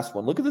his last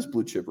one. Look at this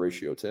blue chip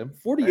ratio, Tim.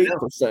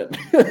 48%.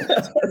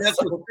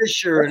 That's with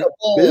Fisher and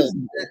all.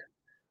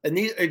 And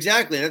these,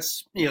 exactly.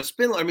 That's,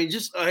 Spindler. I mean,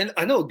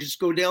 I know, just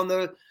go down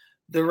the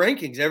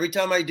rankings. Every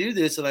time I do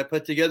this and I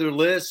put together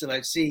lists and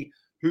I see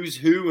who's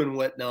who and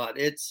whatnot,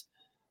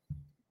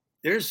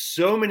 there's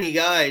so many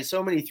guys,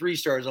 so many 3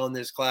 stars on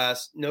this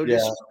class. No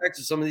disrespect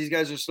to some of these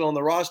guys are still on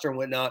the roster and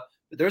whatnot,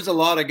 but there's a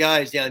lot of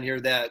guys down here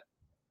that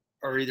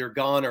are either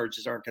gone or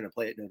just aren't going to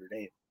play at Notre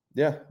Dame.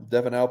 Yeah,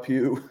 Devin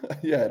Alpue.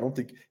 Yeah,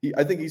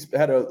 I think he's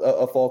had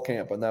a fall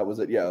camp, and that was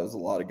it. Yeah, it was a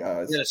lot of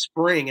guys. Yeah,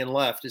 spring and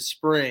left is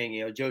spring.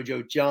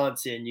 JoJo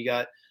Johnson. You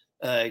got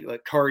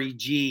like Kari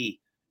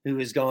G, who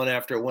has gone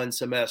after 1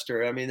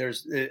 semester. I mean,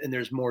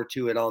 there's more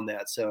to it on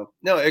that. So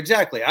no,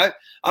 exactly.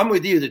 I'm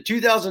with you. The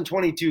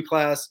 2022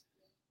 class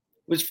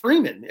was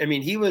Freeman. I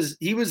mean, he was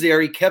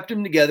there. He kept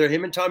them together.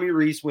 Him and Tommy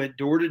Rees went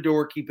door to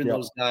door, keeping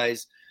those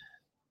guys.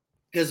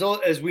 Because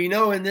as we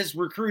know, in this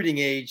recruiting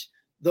age,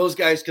 those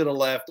guys could have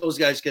left. Those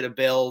guys could have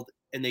bailed,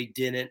 and they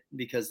didn't,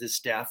 because the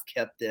staff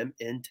kept them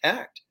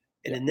intact.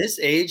 And in this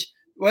age,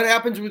 what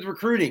happens with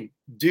recruiting?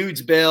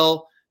 Dudes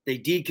bail. They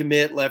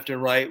decommit left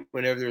and right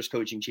whenever there's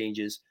coaching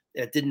changes.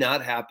 That did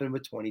not happen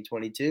with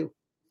 2022.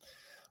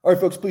 All right,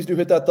 folks, please do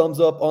hit that thumbs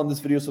up on this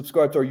video.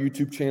 Subscribe to our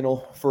YouTube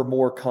channel for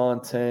more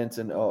content.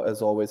 And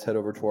as always, head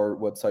over to our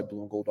website,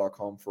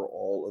 blueandgold.com, for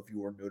all of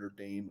your Notre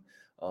Dame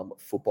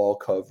football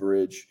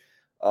coverage.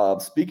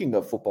 Speaking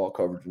of football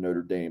coverage in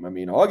Notre Dame, I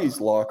mean,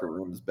 Augie's locker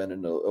room has been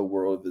in a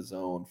world of his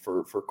own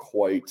for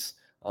quite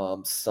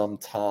some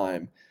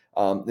time.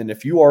 And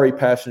if you are a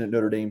passionate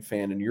Notre Dame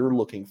fan and you're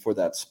looking for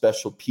that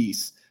special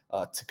piece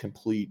to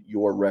complete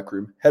your rec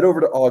room, head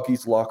over to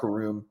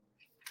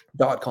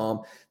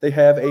augieslockerroom.com. They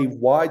have a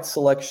wide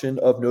selection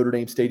of Notre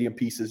Dame stadium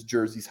pieces,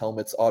 jerseys,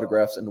 helmets,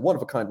 autographs, and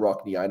one-of-a-kind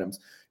Rockne items.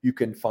 You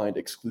can find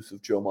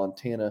exclusive Joe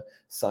Montana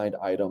signed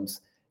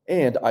items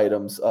and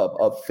items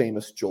of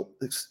famous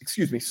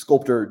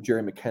sculptor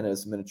Jerry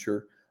McKenna's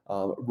miniature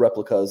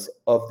replicas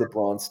of the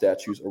bronze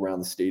statues around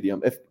the stadium.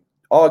 If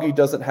Augie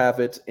doesn't have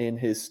it in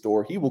his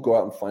store, he will go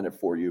out and find it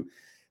for you.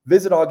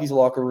 Visit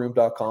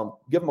augieslockerroom.com.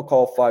 Give him a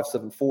call,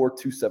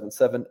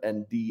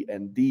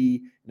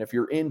 574-277-NDND. And if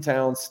you're in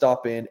town,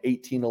 stop in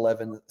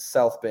 1811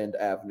 South Bend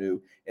Avenue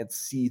and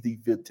see the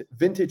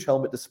vintage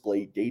helmet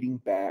display dating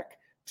back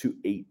to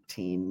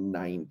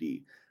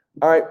 1890.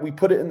 All right, we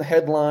put it in the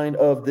headline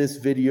of this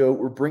video.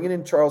 We're bringing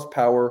in Charles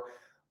Power.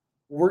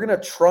 We're going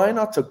to try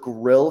not to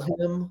grill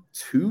him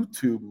too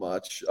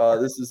much.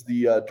 This is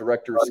the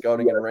Director of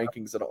Scouting and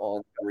Rankings at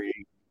On3.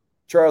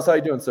 Charles, how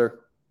you doing,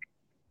 sir?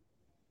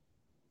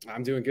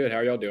 I'm doing good. How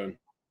are y'all doing?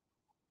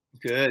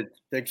 Good.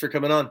 Thanks for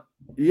coming on.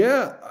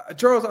 Yeah.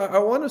 Charles, I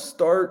want to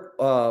start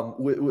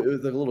with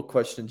a little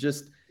question.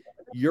 Just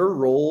your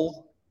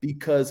role,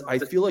 because I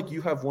feel like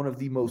you have one of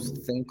the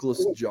most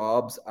thankless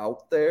jobs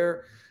out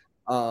there.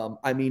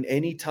 I mean,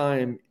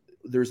 anytime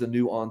there's a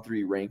new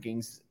On3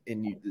 rankings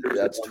and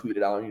that's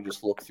tweeted out and you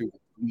just look through the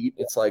tweet,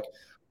 it's like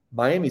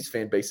Miami's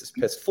fan base is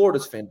pissed,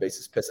 Florida's fan base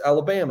is pissed,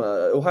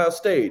 Alabama, Ohio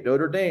State,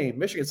 Notre Dame,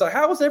 Michigan. So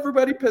how is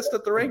everybody pissed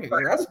at the rankings?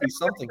 There has to be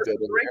something good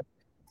in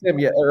there. Tim,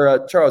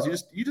 or Charles,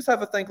 you just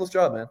have a thankless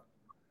job, man.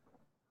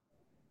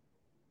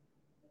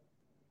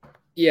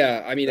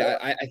 Yeah, I mean,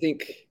 I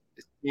think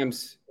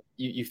sometimes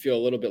you feel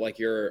a little bit like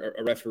you're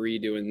a referee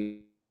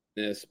doing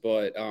this,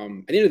 but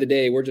at the end of the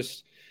day, we're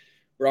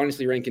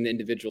honestly ranking the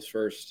individuals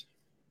first,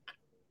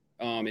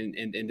 and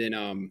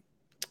then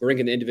we're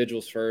ranking the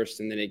individuals first,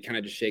 and then it kind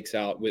of just shakes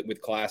out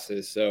with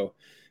classes. So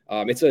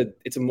it's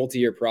a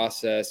multi-year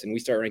process, and we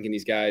start ranking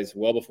these guys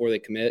well before they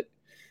commit.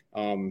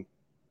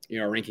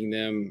 Ranking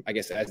them, I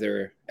guess, as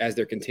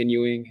they're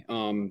continuing,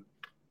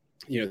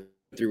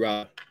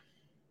 throughout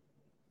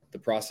the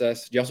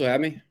process. Do you also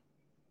have me?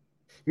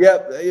 Yeah,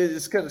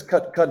 it's kind of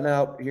cutting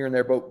out here and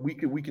there, but we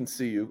can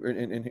see you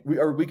and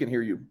we can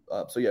hear you.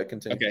 So yeah,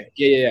 continue. Okay.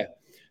 Yeah.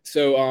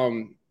 So I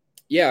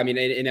mean,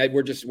 and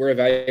we're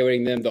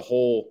evaluating them the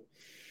whole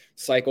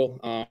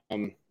cycle.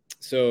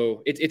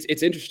 So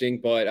it's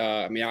interesting, but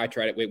I mean,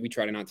 we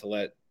try to not to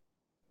let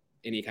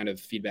any kind of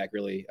feedback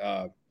really,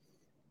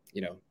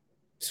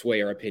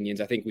 sway our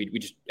opinions. I think we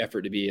just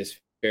effort to be as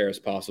fair as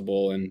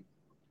possible, and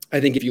I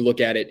think if you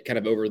look at it kind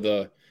of over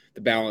the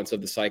balance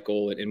of the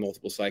cycle and in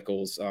multiple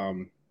cycles,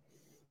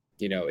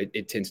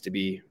 it tends to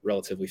be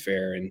relatively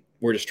fair. And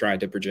we're just trying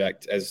to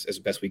project as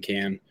best we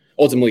can,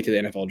 ultimately to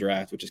the NFL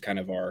draft, which is kind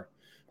of our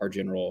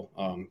general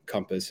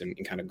compass and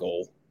kind of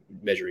goal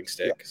measuring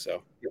stick. Yeah.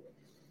 So,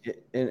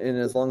 and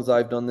as long as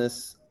I've done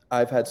this,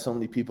 I've had so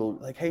many people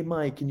like, "Hey,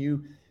 Mike, can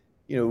you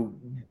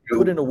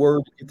put in a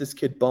word to get this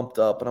kid bumped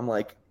up?" And I'm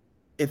like,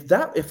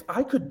 if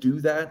I could do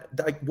that,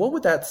 like, what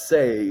would that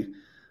say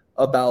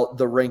about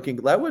the ranking?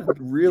 That would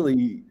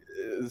really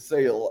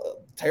say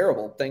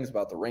terrible things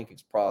about the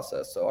rankings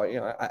process. So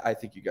I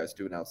think you guys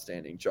do an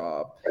outstanding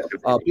job.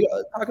 Talking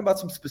about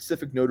some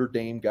specific Notre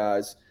Dame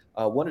guys,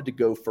 wanted to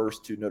go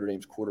first to Notre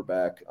Dame's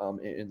quarterback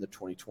in the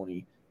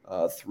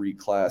 2023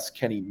 class,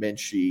 Kenny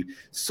Minchey,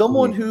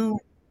 someone who.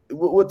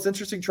 What's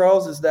interesting,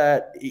 Charles, is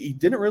that he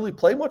didn't really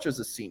play much as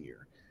a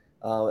senior.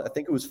 I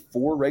think it was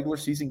 4 regular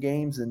season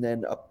games and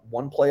then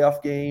 1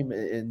 playoff game,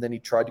 and then he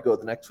tried to go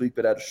the next week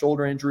but had a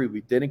shoulder injury.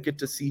 We didn't get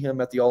to see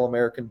him at the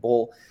All-American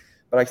Bowl.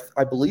 But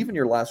I believe in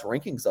your last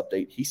rankings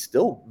update, he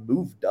still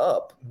moved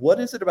up.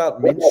 What is it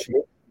about Minchey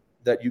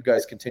that you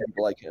guys continue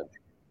to like him?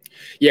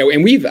 Yeah,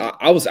 and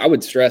I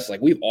would stress,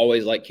 like, we've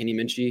always liked Kenny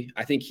Minchey.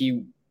 I think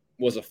he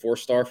was a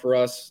 4-star for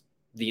us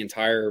the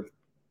entire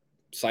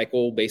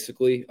cycle,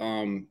 basically,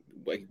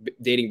 like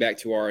dating back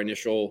to our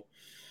initial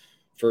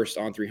first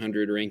on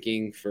 300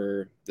 ranking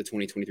for the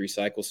 2023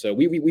 cycle. So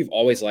we've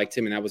always liked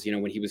him. And that was,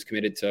 when he was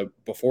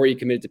before he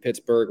committed to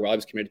Pittsburgh, while I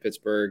was committed to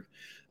Pittsburgh.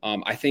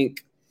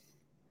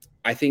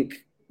 I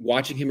think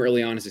watching him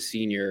early on as a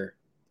senior,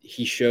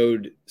 he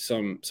showed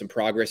some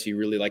progress you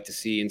really like to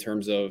see in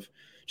terms of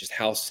just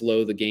how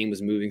slow the game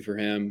was moving for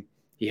him.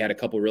 He had a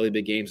couple really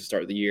big games to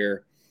start the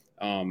year.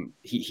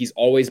 He's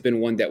always been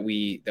one that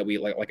we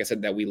like I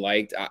said, that we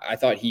liked. I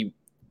thought he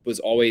was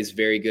always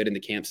very good in the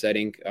camp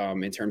setting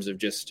in terms of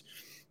just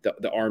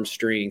the arm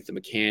strength, the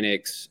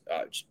mechanics,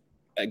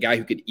 a guy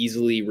who could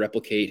easily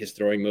replicate his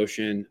throwing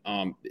motion,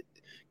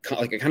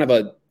 like a kind of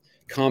a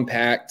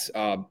compact,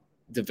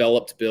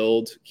 developed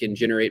build, can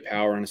generate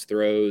power on his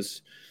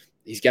throws.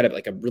 He's got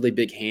a really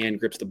big hand,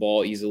 grips the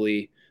ball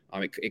easily.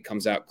 It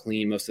comes out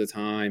clean most of the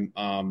time.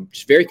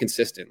 Just very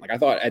consistent. Like, I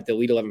thought at the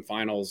Elite 11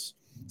 finals,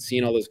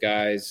 seeing all those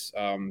guys,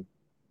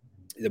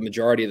 the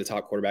majority of the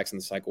top quarterbacks in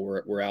the cycle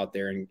were out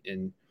there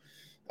in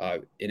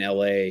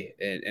LA.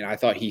 And I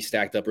thought he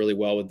stacked up really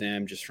well with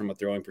them just from a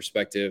throwing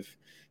perspective.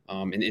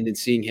 And then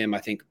seeing him, I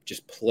think,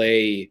 just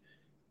play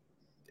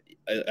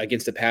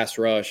against the pass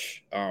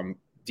rush,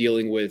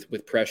 dealing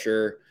with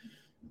pressure,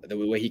 the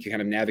way he could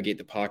kind of navigate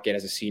the pocket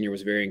as a senior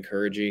was very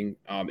encouraging.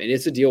 And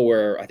it's a deal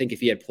where I think if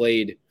he had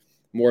played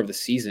more of the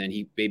season,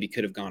 he maybe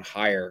could have gone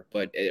higher.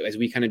 But as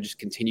we kind of just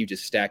continue to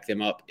stack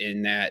up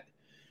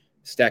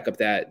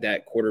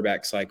that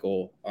quarterback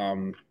cycle,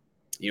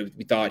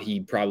 we thought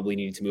he probably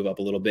needed to move up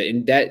a little bit.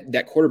 And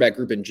that quarterback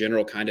group in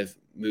general kind of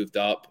moved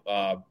up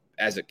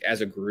as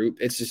a group.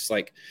 It's just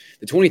like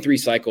the 23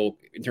 cycle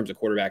in terms of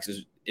quarterbacks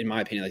is, in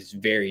my opinion, like, it's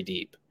very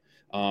deep.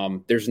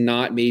 There's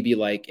not maybe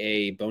like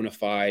a bona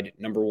fide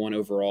number 1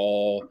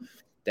 overall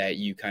that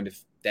you kind of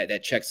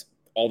that checks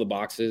all the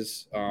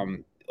boxes,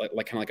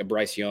 like kind of like a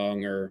Bryce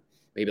Young or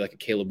maybe like a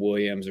Caleb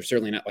Williams, or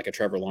certainly not like a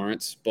Trevor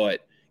Lawrence,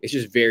 but it's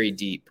just very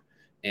deep.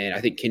 And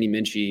I think Kenny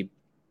Minchey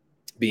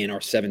being our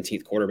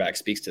 17th quarterback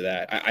speaks to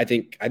that. I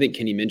think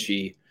Kenny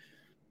Minchey,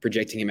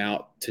 projecting him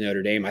out to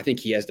Notre Dame, I think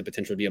he has the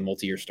potential to be a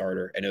multi-year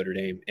starter at Notre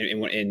Dame.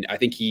 And I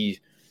think he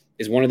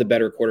is one of the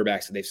better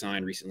quarterbacks that they've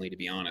signed recently, to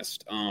be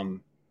honest.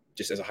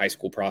 Just as a high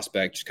school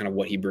prospect, just kind of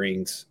what he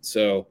brings.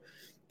 So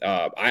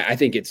I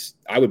think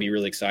I would be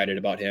really excited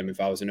about him if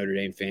I was a Notre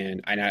Dame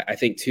fan. And I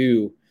think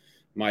too,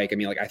 Mike,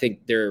 I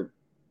think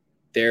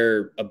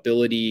their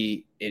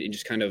ability and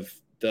just kind of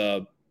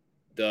the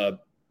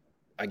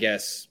I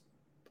guess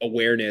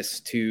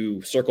awareness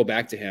to circle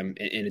back to him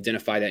and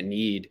identify that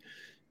need.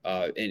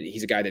 And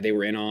he's a guy that they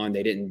were in on.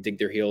 They didn't dig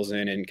their heels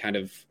in and kind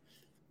of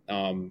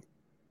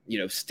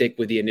stick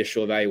with the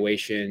initial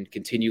evaluation,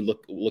 continue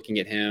looking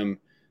at him.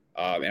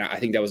 And I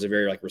think that was a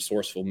very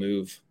resourceful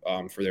move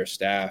for their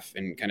staff,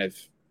 and kind of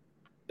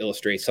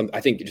illustrates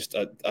I think just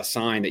a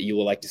sign that you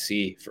will like to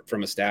see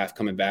from a staff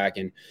coming back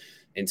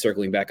and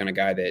circling back on a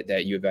guy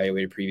that you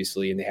evaluated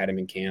previously and they had him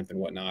in camp and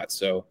whatnot.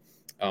 So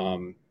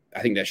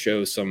I think that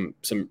shows some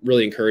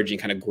really encouraging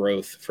kind of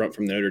growth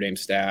from the Notre Dame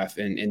staff,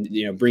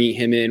 and bringing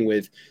him in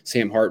with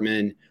Sam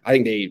Hartman. I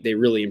think they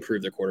really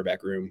improved their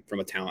quarterback room from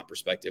a talent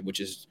perspective, which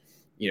is,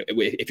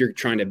 if you're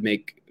trying to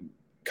make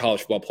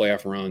college football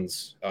playoff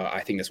runs,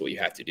 I think that's what you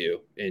have to do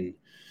in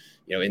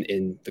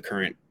the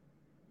current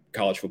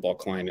college football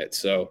climate.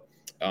 So,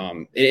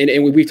 and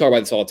we talk about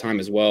this all the time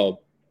as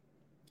well.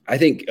 I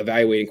think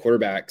evaluating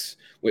quarterbacks,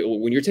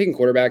 when you're taking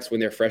quarterbacks when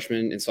they're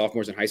freshmen and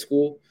sophomores in high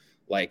school,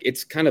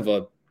 it's kind of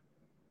a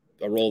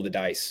roll of the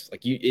dice.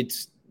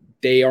 It's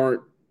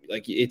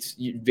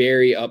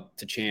very up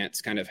to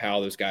chance kind of how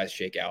those guys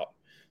shake out.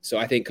 So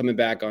I think coming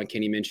back on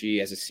Kenny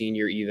Minchey as a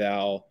senior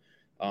eval,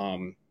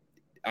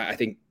 I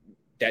think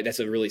that's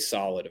a really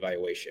solid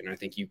evaluation. I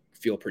think you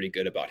feel pretty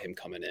good about him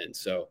coming in.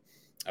 So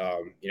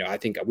I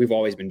think we've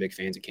always been big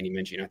fans of Kenny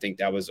Minchey. I think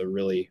that was a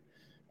really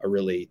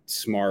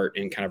smart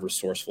and kind of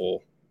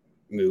resourceful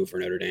move for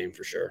Notre Dame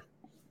for sure.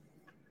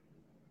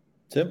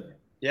 Tim?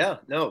 Yeah,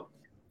 no.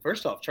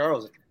 First off,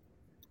 Charles,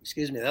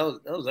 excuse me, that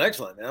was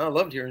excellent, man. I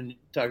loved hearing you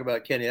talk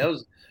about Kenny. That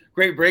was a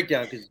great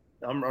breakdown because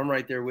I'm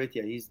right there with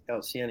you. He's an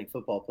outstanding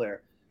football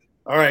player.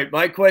 All right,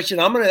 my question.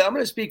 I'm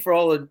gonna speak for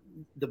all of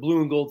the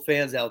blue and gold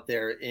fans out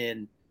there,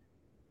 and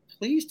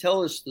please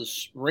tell us the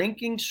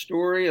ranking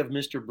story of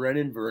Mr.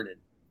 Brennan Vernon.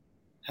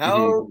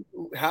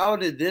 How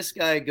did this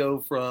guy go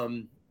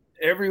from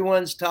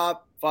everyone's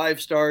top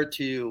 5-star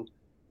to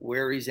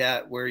where he's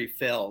at, where he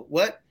fell?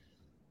 What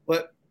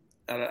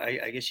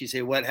I guess you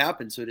say what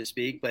happened, so to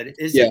speak, but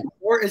is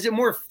it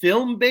more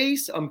film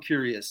based? I'm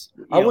curious.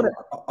 I want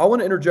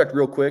to interject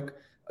real quick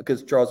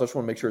because Charles, I just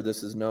want to make sure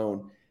this is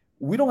known.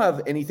 We don't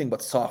have anything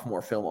but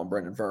sophomore film on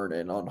Brennan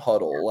Vernon on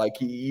Huddle. Like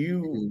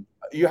you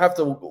have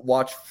to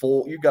watch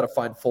full. You got to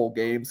find full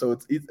games, so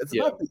it's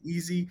not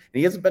easy. And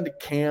he hasn't been to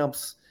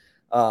camps,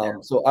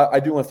 so I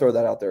do want to throw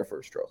that out there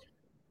first, Charles.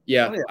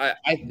 Yeah,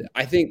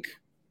 I think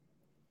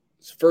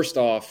first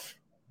off,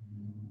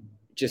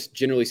 just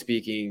generally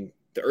speaking,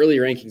 the early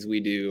rankings we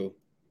do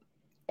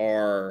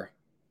are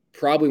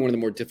probably one of the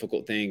more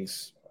difficult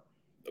things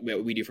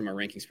we do from a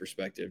rankings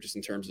perspective, just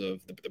in terms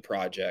of the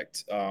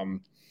project.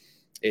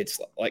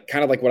 It's like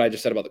kind of like what I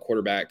just said about the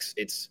quarterbacks.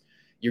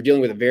 You're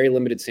dealing with a very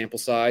limited sample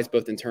size,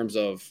 both in terms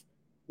of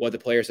what the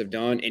players have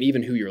done and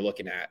even who you're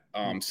looking at.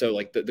 So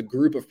like the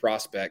group of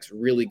prospects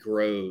really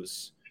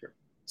grows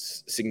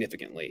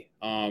significantly.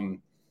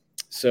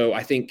 So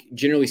I think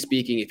generally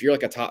speaking, if you're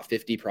like a top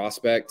 50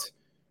 prospect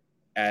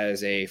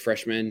as a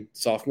freshman,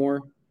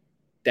 sophomore,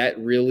 that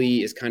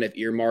really is kind of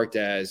earmarked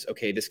as,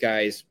 okay, this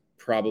guy's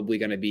probably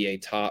going to be a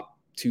top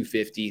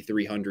 250,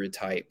 300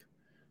 type,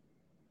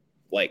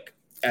 like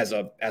as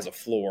a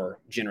floor,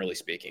 generally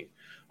speaking.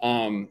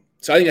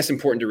 So I think that's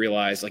important to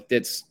realize, like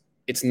it's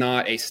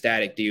not a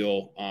static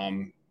deal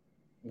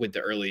with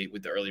the early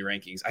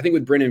rankings. I think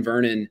with Brennan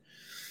Vernon,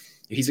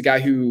 he's a guy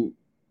who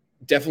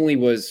definitely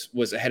was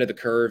ahead of the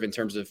curve in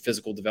terms of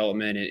physical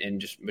development and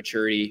just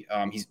maturity.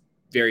 He's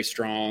very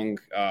strong.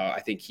 I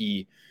think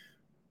he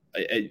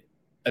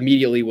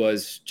immediately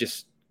was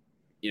just,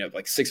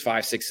 like 6'5",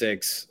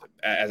 6'6"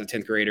 as a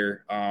 10th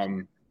grader.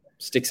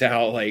 Sticks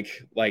out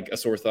like a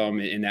sore thumb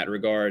in that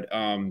regard.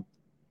 And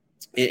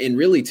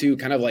really too,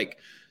 kind of like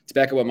to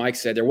back up what Mike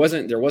said, there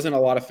wasn't a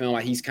lot of film.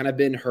 He's kind of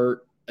been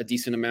hurt a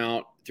decent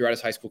amount throughout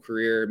his high school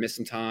career, missed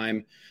some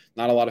time,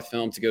 not a lot of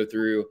film to go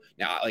through.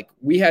 Now, like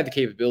we had the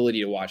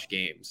capability to watch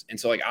games. And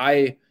so like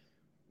I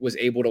was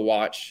able to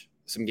watch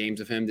some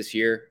games of him this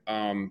year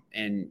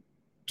and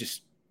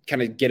just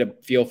kind of get a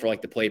feel for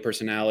like the play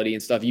personality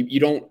and stuff. You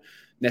don't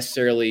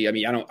necessarily,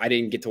 I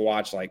didn't get to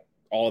watch like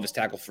all of his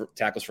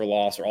tackles for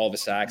loss or all of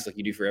his sacks like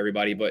you do for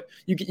everybody, but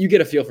you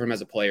get a feel for him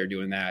as a player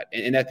doing that.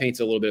 And that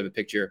paints a little bit of a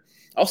picture.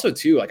 Also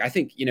too, like I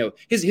think,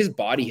 his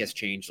body has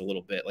changed a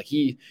little bit. Like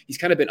he's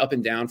kind of been up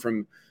and down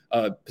from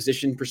a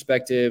position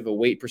perspective, a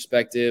weight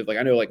perspective. Like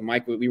I know like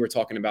Mike, we were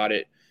talking about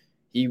it.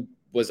 He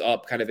was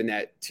up kind of in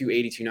that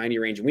 280, 290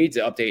 range. And we need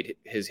to update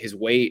his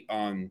weight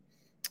on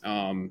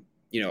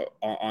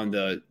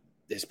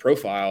his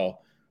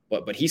profile,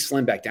 but he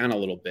slimmed back down a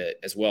little bit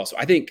as well. So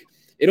I think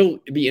it'll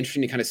be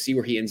interesting to kind of see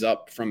where he ends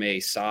up from a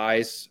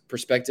size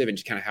perspective and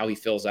just kind of how he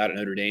fills out at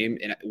Notre Dame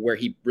and where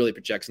he really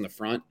projects in the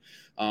front.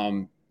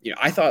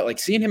 I thought like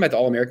seeing him at the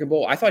All-American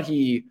Bowl, I thought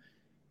he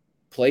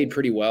played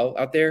pretty well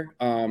out there.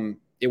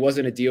 It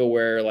wasn't a deal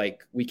where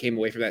like we came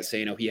away from that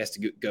saying, oh, he has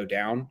to go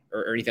down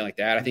or anything like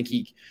that. I think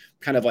he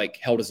kind of like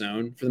held his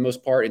own for the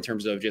most part in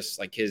terms of just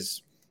like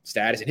his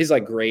status, and his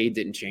like grade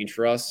didn't change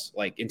for us.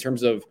 Like in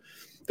terms of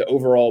the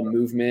overall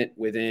movement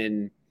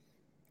within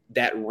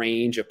that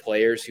range of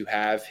players who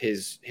have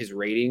his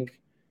rating,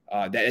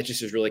 that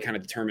just is really kind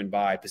of determined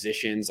by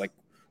positions. Like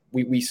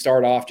we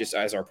start off just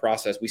as our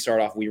process,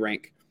 we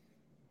rank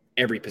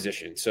every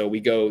position. So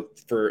we go,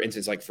 for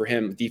instance, like for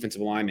him,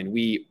 defensive lineman,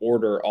 we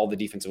order all the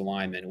defensive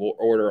linemen, we'll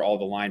order all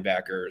the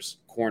linebackers,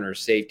 corners,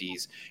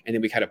 safeties, and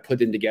then we kind of put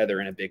them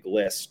together in a big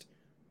list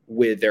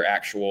with their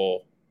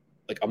actual,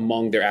 like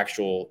among their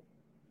actual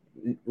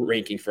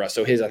ranking for us.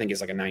 So his, I think, is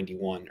like a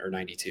 91 or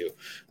 92.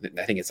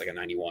 I think it's like a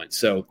 91.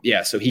 So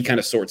yeah, so he kind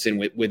of sorts in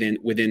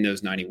within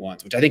those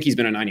 91s, which I think he's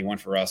been a 91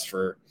 for us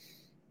for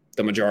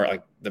the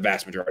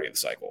vast majority of the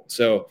cycle.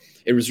 So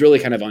it was really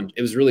kind of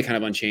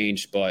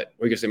unchanged. But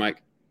what are you gonna say,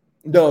 Mike?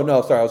 No,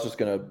 sorry, I was just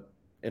gonna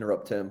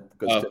interrupt Tim.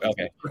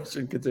 Okay.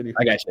 Question continue.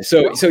 I got you.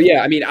 So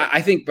yeah,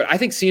 I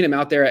think seeing him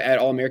out there at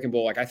All-American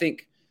Bowl, like I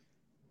think,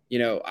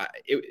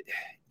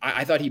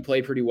 I thought he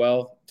played pretty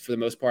well for the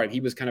most part. He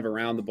was kind of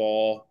around the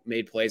ball,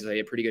 made plays. He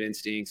had pretty good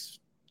instincts,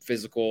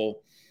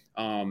 physical,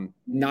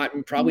 not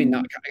kind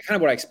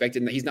of what I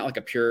expected. He's not like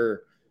a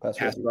pure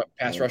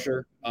pass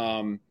rusher.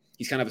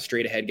 He's kind of a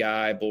straight ahead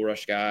guy, bull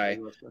rush guy,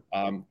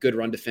 good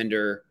run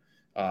defender.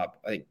 I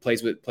think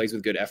plays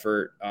with good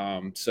effort.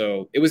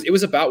 So it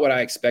was about what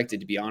I expected,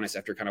 to be honest,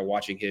 after kind of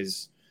watching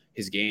his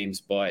games.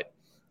 But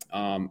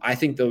I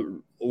think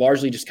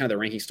largely just kind of the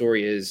ranking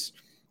story is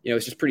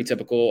it's just pretty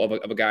typical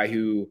of a guy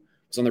who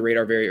was on the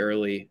radar very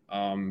early.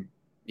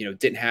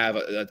 Didn't have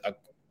a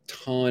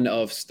ton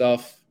of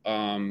stuff.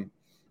 And,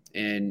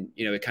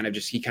 he kind of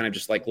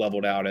just like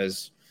leveled out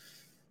as,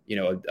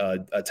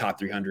 a top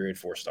 300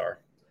 4-star.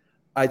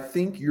 I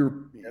think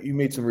you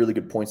made some really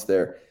good points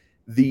there.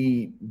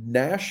 The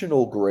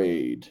national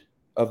grade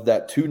of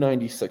that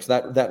 296,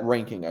 that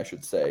ranking, I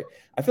should say,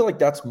 I feel like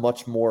that's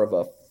much more of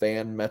a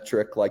fan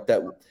metric like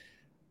that.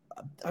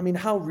 I mean,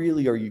 how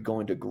really are you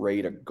going to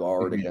grade a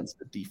guard against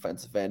the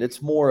defensive end?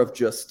 It's more of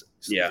just,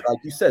 like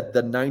you said,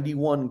 the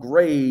 91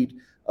 grade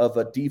of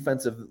a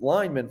defensive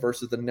lineman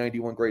versus the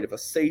 91 grade of a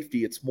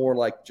safety. It's more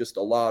like just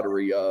a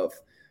lottery of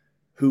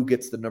who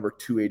gets the number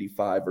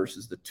 285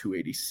 versus the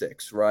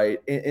 286, right?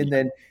 And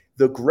then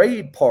the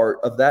grade part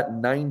of that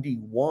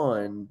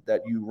 91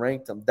 that you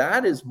ranked him,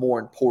 that is more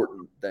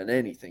important than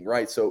anything,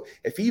 right? So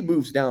if he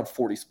moves down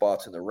 40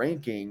 spots in the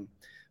ranking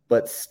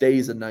but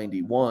stays a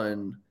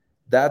 91,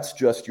 that's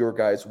just your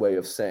guys' way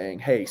of saying,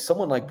 hey,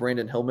 someone like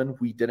Brandon Hillman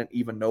we didn't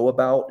even know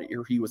about.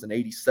 He was an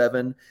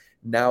 87.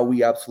 Now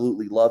we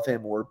absolutely love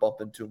him. We're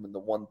bumping to him in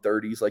the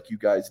 130s like you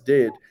guys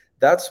did.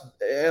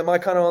 Am I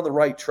kind of on the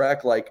right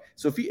track? Like,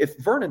 so if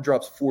Vernon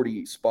drops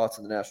 40 spots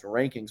in the national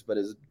rankings, but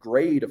his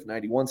grade of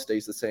 91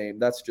 stays the same,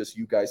 that's just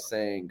you guys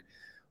saying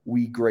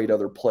we grade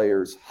other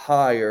players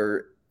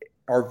higher.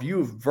 Our view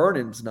of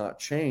Vernon's not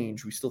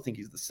changed. We still think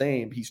he's the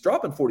same. He's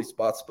dropping 40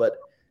 spots, but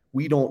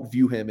we don't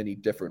view him any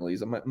differently.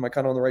 Am I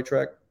kind of on the right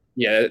track?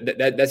 Yeah,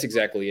 that's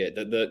exactly it.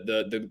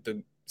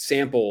 The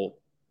sample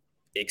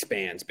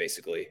expands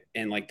basically,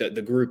 and like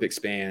the group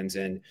expands,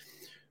 and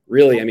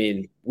really, I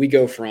mean, we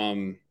go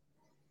from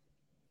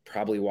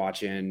probably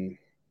watching,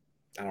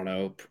 I don't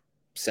know,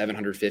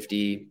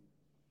 750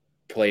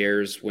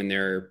 players when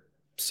they're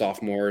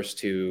sophomores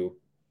to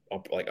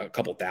like a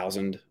couple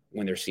thousand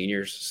when they're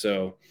seniors.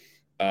 So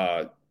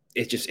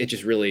it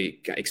just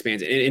really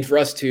expands. And for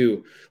us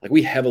too, like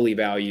we heavily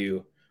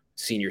value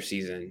senior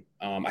season.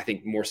 I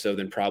think more so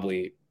than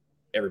probably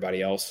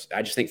everybody else.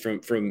 I just think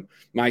from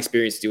my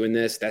experience doing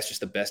this, that's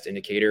just the best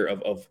indicator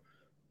of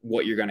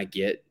what you're going to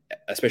get,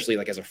 especially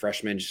like as a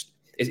freshman.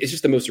 It's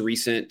just the most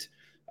recent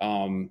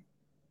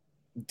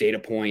data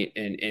point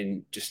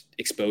and just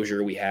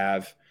exposure we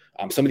have.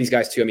 Some of these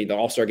guys too, I mean, the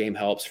All-Star game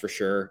helps for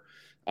sure,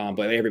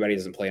 but everybody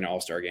doesn't play in an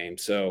All-Star game.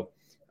 So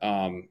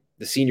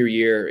the senior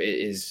year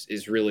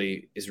is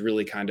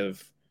really kind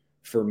of,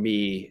 for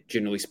me,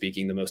 generally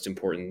speaking, the most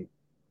important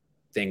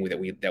thing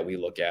that we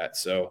look at.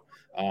 So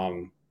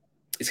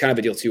it's kind of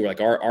a deal too, where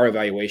like our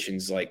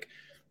evaluations, like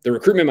the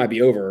recruitment might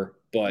be over,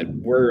 but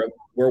we're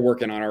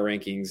working on our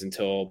rankings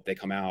until they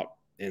come out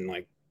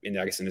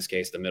I guess in this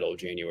case, the middle of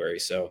January.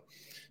 So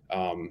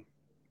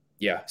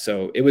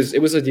so it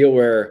was a deal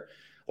where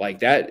like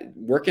that,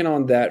 working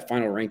on that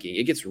final ranking,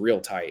 it gets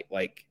real tight.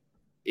 Like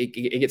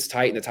it gets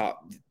tight in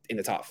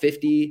the top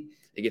 50,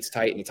 it gets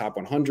tight in the top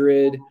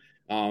 100.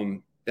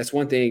 That's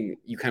one thing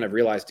you kind of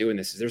realize doing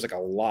this is there's like a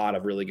lot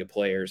of really good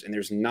players and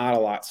there's not a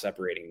lot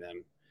separating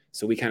them.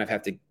 So we kind of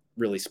have to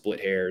really split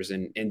hairs,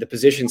 and the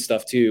position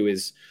stuff too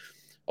is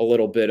a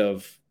little bit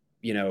of,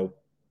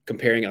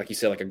 comparing, like you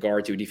said, like a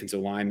guard to a defensive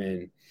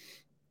lineman.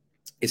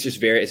 It's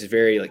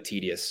very like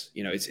tedious.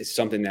 It's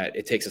something that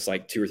it takes us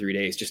like 2 or 3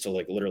 days just to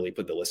like literally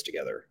put the list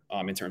together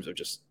in terms of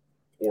just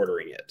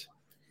ordering it.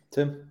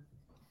 Tim?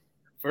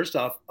 First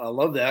off, I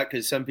love that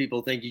because some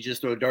people think you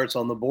just throw darts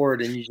on the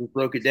board, and you just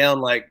broke it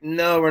down like,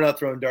 no, we're not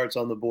throwing darts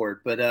on the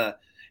board. But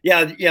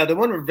the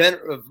one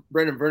of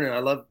Brendan Vernon, I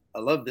love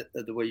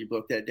the way you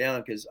broke that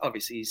down, because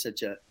obviously he's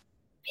such a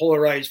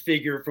polarized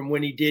figure from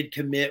when he did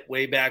commit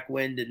way back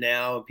when to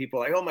now. People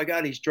are like, oh my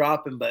God, he's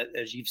dropping. But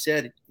as you've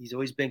said, he's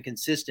always been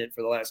consistent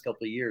for the last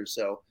couple of years.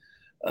 So,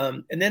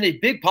 and then a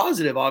big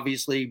positive,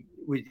 obviously,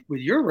 with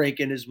your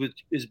ranking has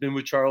been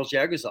with Charles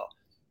Jagusah,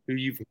 who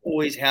you've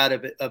always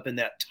had up in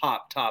that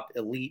top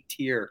elite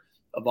tier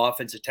of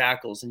offensive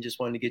tackles, and just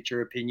wanted to get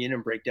your opinion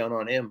and breakdown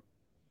on him.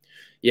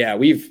 Yeah,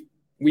 we've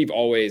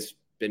always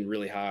been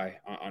really high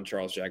on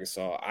Charles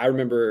Jagusah. I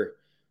remember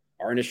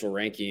our initial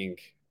ranking,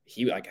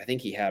 I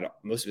think he had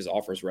most of his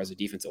offers were as a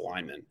defensive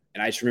lineman.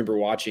 And I just remember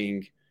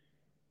watching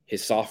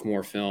his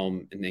sophomore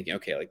film and thinking,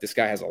 okay, like this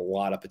guy has a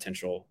lot of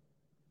potential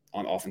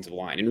on offensive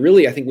line. And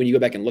really, I think when you go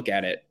back and look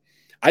at it,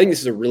 I think this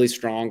is a really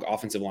strong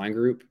offensive line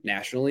group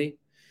nationally.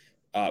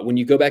 When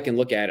you go back and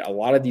look at it, a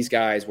lot of these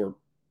guys were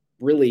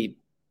really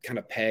kind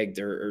of pegged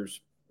or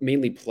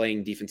mainly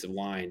playing defensive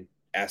line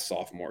as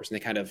sophomores. And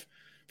they kind of,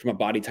 from a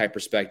body type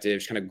perspective,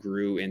 just kind of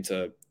grew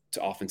into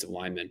offensive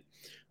linemen.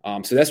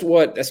 So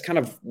that's kind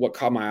of what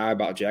caught my eye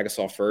about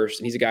Jagusah first.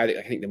 And he's a guy that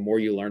I think the more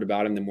you learn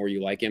about him, the more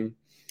you like him.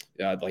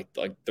 Like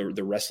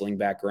the wrestling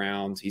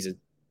background, he's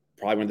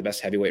probably one of the best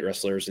heavyweight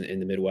wrestlers in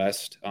the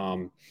Midwest.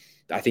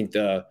 I think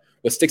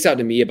what sticks out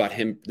to me about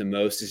him the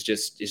most is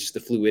just the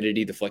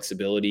fluidity, the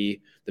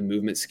flexibility, the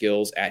movement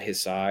skills at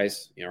his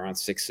size, around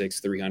 6'6",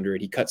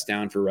 300. He cuts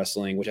down for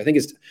wrestling, which I think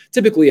is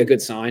typically a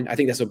good sign. I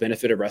think that's a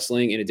benefit of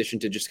wrestling, in addition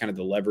to just kind of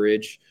the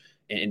leverage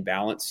and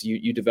balance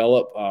you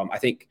develop. I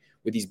think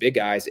with these big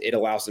guys, it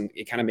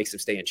kind of makes them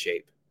stay in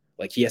shape.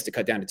 Like he has to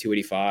cut down to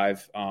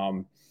 285,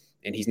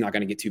 and he's not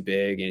going to get too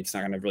big, and it's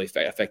not going to really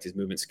affect his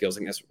movement skills.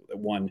 I think that's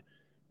one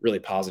really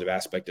positive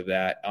aspect of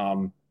that.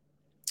 And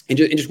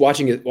just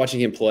watching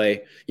him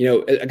play,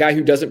 a guy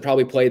who doesn't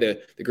probably play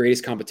the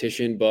greatest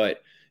competition,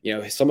 but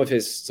some of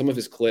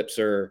his clips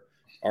are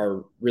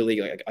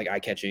really like eye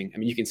catching. I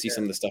mean, you can see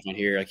some of the stuff on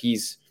here. Like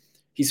he's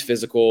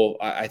physical.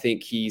 I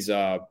think he's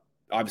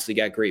obviously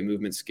got great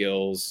movement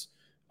skills.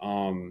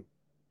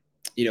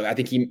 I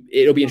think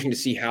it'll be interesting to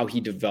see how he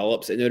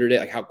develops at Notre Dame,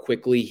 like how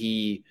quickly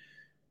he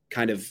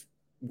kind of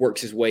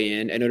works his way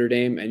in at Notre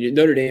Dame. And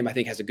Notre Dame, I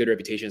think, has a good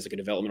reputation as like a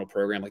developmental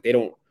program. Like they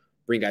don't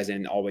bring guys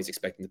in always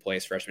expecting to play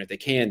as freshmen. If they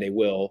can, they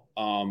will.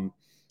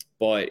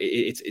 But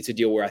it's a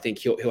deal where I think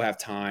he'll have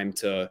time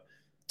to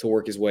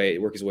work his way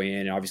in.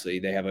 And obviously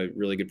they have a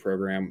really good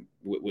program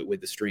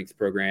with the strength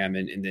program.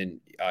 And then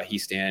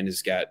Hiestand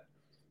has got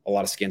a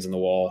lot of skins on the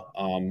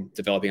wall,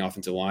 developing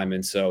offensive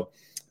linemen. So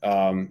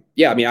I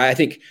mean, I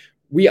think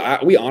we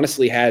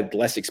honestly had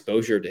less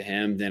exposure to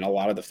him than a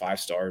lot of the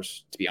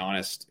 5-stars, to be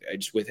honest,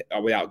 just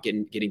without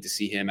getting to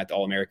see him at the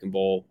All-American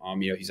Bowl.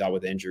 He's out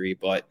with injury,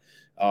 but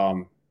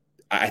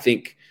I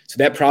think so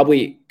that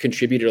probably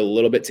contributed a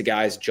little bit to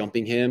guys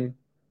jumping him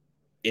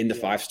in the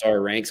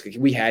 5-star ranks.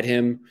 We had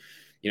him,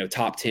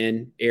 top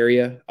 10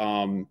 area.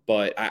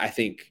 But I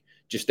think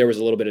just there was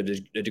a little bit of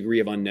a degree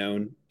of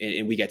unknown,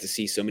 and we got to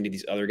see so many of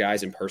these other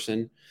guys in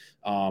person.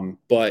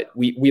 But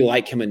we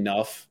like him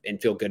enough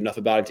and feel good enough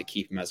about him to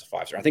keep him as a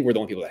 5-star. I think we're the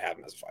only people that have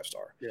him as a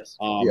 5-star. Yes.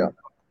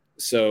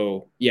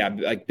 So yeah,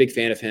 like big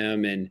fan of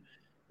him. And,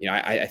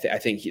 I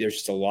think there's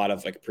just a lot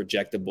of like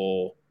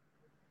projectable,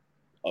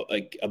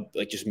 like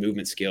just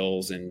movement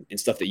skills and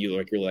stuff that you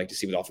really like to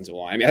see with offensive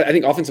line. I mean, I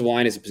think offensive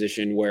line is a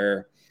position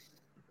where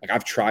like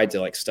I've tried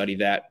to like study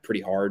that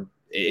pretty hard.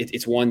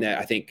 It's one that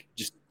I think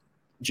just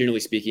generally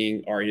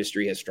speaking, our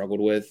industry has struggled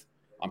with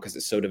because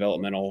it's so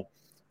developmental.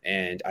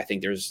 And I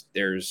think there's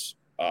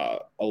a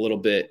little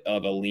bit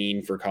of a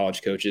lean for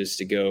college coaches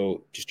to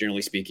go, just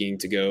generally speaking,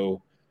 to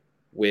go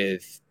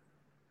with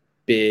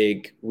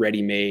big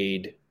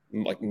ready-made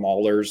like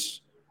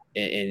maulers.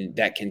 And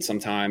that can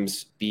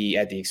sometimes be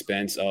at the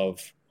expense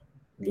of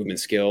movement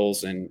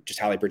skills and just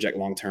how they project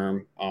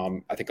long-term.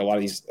 I think a lot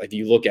of these, if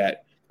you look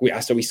at,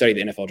 we studied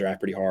the NFL draft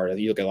pretty hard. If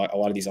you look at a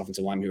lot of these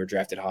offensive linemen who are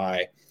drafted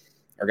high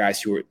are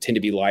guys who tend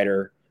to be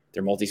lighter.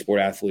 They're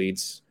multi-sport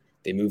athletes.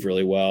 They move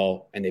really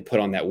well, and they put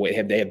on that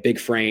weight. They have big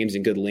frames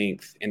and good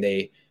length, and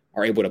they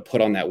are able to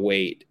put on that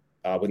weight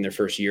within their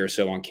first year or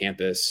so on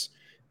campus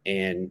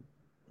and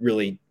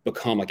really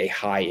become like a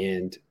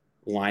high-end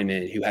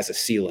lineman who has a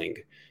ceiling.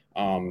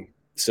 And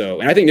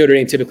I think Notre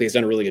Dame typically has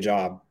done a really good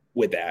job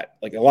with that.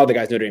 Like a lot of the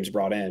guys Notre Dame's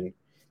brought in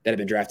that have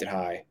been drafted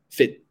high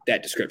fit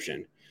that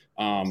description.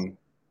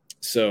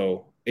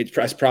 So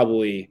that's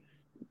probably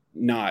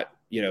not,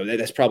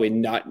 that's probably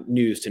not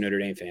news to Notre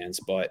Dame fans,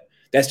 but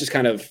that's just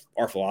kind of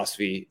our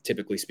philosophy,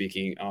 typically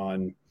speaking,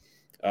 on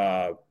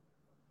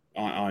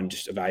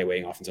just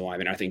evaluating offensive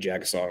linemen. I think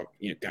Jagasaw,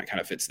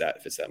 kind of fits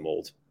that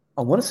mold.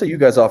 I want to say you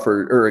guys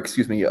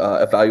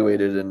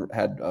evaluated and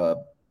had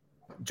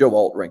Joe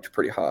Alt ranked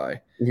pretty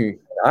high. Mm-hmm.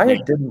 I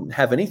didn't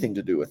have anything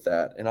to do with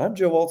that, and I'm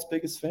Joe Alt's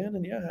biggest fan,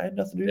 and I had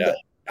nothing to do with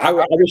that. I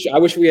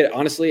wish we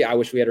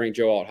had ranked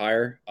Joe Alt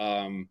higher.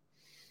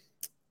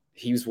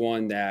 He was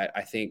one that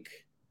I think,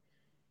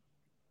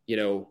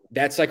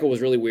 that cycle was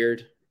really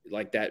weird.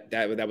 Like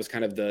that was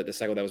kind of the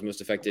cycle that was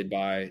most affected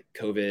by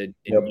COVID, and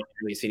you didn't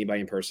really see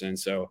anybody in person.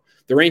 So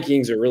the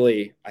rankings are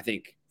really, I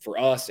think, for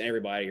us and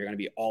everybody, are going to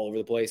be all over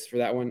the place for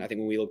that one. I think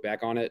when we look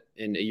back on it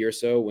in a year or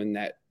so, when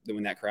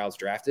that crowd's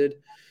drafted,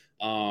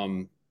 I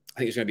think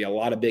there's going to be a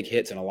lot of big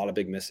hits and a lot of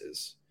big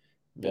misses.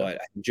 But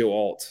I think Joe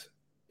Alt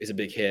is a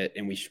big hit,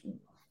 and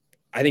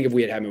I think if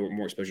we had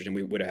more exposure to him,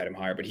 we would have had him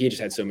higher. But he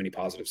just had so many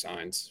positive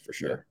signs for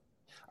sure. Yeah.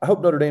 I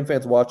hope Notre Dame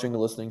fans watching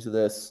and listening to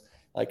this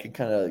can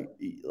kind of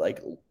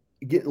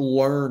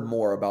learn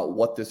more about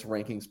what this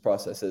rankings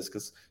process is,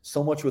 because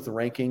so much with the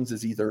rankings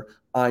is either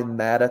I'm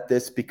mad at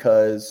this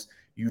because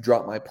you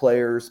dropped my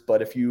players,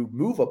 but if you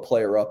move a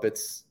player up,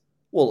 it's,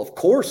 well, of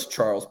course,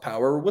 Charles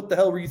Power. What the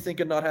hell were you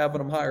thinking not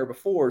having him higher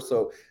before?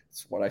 So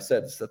it's what I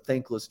said. It's a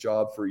thankless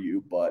job for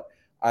you, but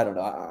I don't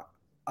know.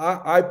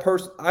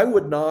 I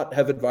would not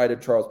have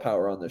invited Charles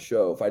Power on the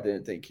show if I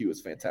didn't think he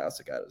was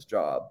fantastic at his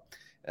job.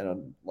 And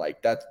I'm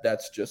like,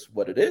 that's just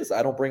what it is.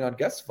 I don't bring on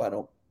guests if I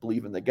don't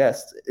believe in the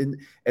guests.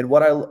 And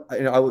what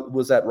I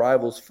was at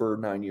Rivals for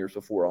 9 years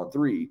before On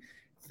 3.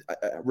 I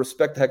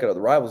respect the heck out of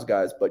the Rivals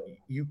guys, but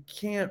you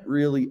can't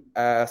really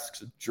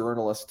ask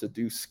journalists to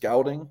do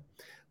scouting.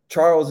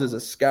 Charles is a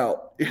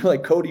scout.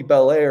 Like Cody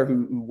Belair,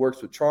 who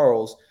works with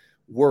Charles,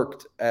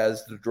 worked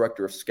as the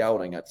director of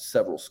scouting at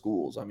several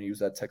schools. I mean, he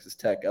was at Texas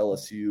Tech,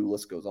 LSU,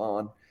 list goes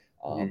on.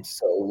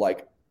 So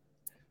like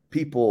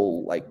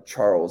people like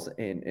Charles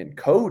and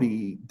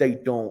Cody, they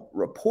don't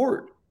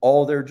report.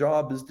 All their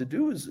job is to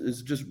do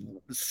is just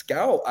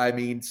scout. I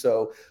mean,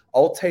 so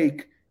I'll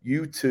take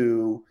you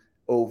two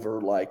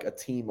over like a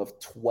team of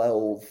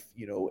 12,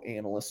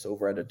 analysts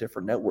over at a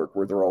different network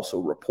where they're also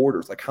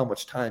reporters. Like, how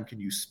much time can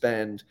you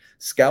spend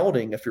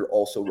scouting if you're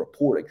also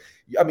reporting?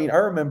 I mean, I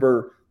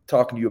remember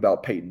talking to you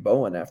about Peyton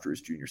Bowen after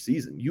his junior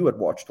season. You had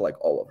watched like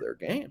all of their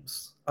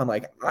games. I'm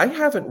like, I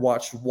haven't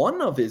watched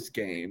one of his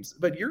games,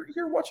 but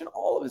you're watching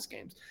all of his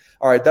games.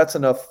 All right, that's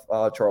enough,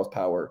 Charles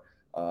Power.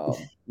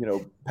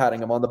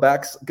 Patting him on the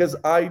backs, because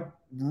I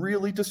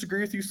really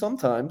disagree with you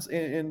sometimes,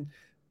 and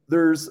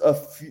there's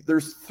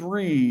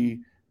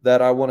three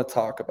that I want to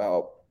talk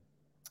about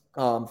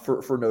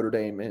for Notre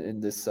Dame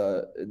in this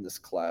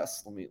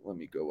class. Let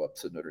me go up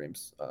to Notre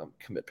Dame's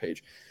commit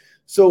page.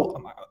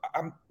 So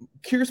I'm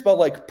curious about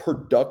like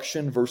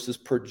production versus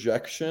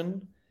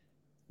projection,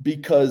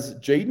 because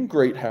Jaden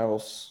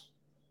Greathouse,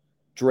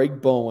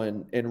 Drake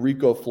Bowen, and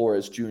Rico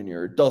Flores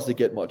Jr. doesn't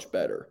get much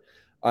better.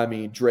 I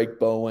mean, Drake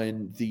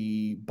Bowen,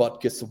 the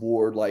Butkus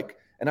Award, like,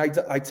 and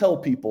I tell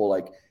people,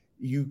 like,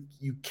 you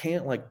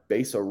can't like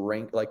base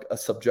a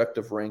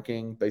subjective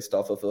ranking based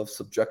off of a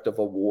subjective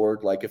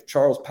award. Like, if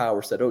Charles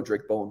Power said, "Oh,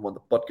 Drake Bowen won the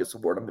Butkus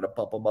Award, I'm going to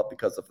bump him up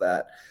because of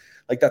that,"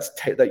 like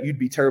that you'd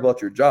be terrible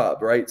at your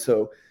job, right?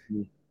 So,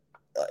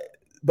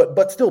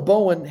 but still,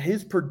 Bowen,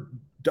 his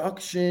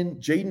production,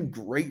 Jaden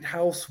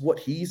Greathouse, what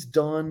he's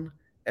done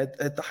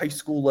at the high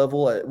school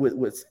level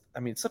with I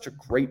mean, such a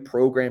great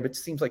program. It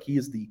seems like he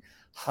is the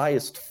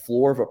highest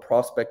floor of a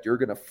prospect you're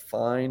going to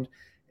find.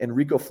 And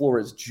Rico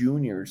Flores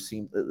Jr.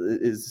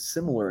 is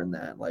similar in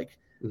that, like,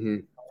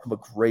 from a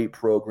great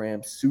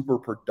program, super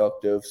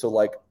productive. So,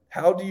 like,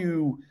 how do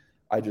you?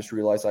 I just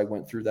realized I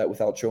went through that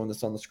without showing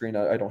this on the screen.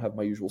 I don't have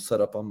my usual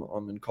setup.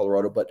 I'm in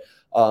Colorado, but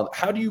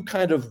how do you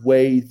kind of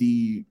weigh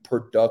the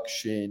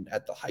production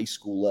at the high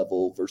school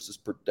level versus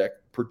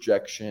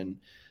projection?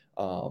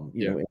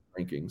 In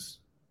rankings.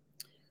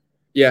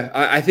 Yeah,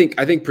 I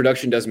think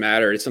production does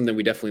matter. It's something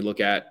we definitely look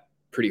at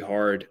pretty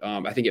hard.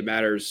 I think it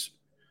matters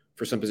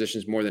for some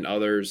positions more than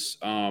others.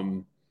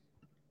 And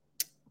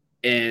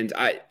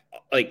I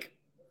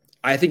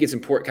think it's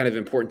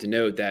important to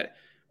note that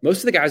most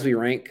of the guys we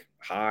rank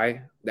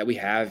high that we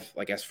have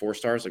like as 4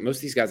 stars, like most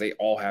of these guys, they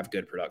all have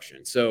good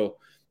production. So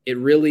it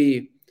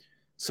really,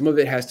 some of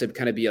it has to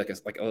kind of be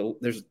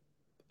there's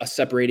a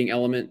separating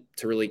element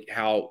to really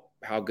how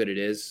good it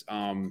is.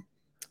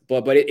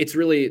 But it's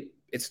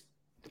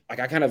like,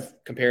 I kind of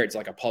compare it to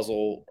like a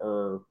puzzle,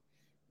 or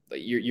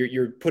like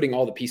you're putting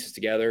all the pieces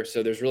together.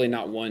 So there's really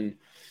not one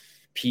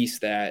piece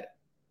that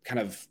kind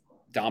of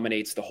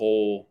dominates the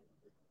whole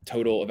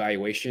total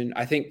evaluation.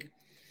 I think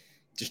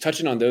just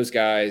touching on those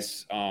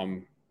guys,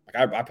 we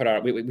put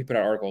out an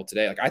article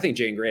today. Like, I think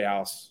Jaden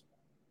Greathouse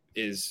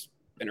is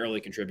an early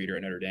contributor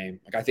at Notre Dame.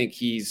 Like, I think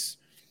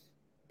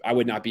I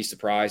would not be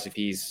surprised if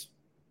he's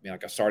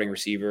like a starting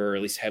receiver, or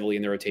at least heavily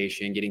in the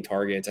rotation, getting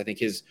targets. I think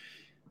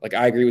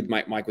I agree with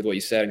Mike with what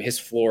you said. I mean, his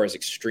floor is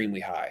extremely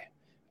high.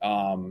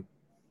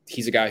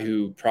 He's a guy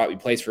who probably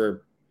plays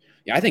for,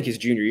 I think his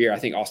junior year, I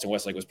think Austin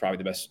Westlake was probably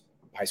the best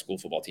high school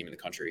football team in the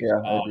country. Yeah,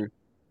 I agree.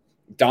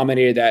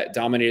 Dominated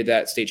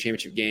that state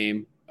championship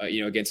game,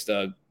 against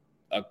a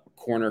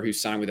corner who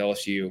signed with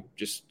LSU,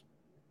 just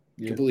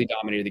completely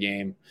dominated the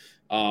game,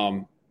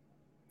 and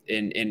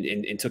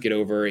took it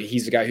over.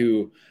 He's a guy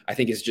who I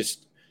think is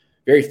just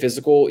very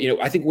physical.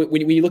 I think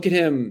when you look at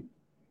him,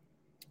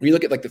 when you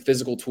look at like the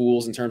physical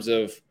tools in terms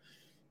of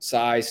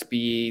size,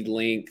 speed,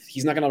 length,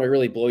 he's not going to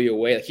really blow you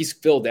away. Like, he's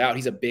filled out.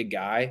 He's a big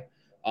guy,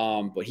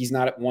 but he's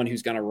not one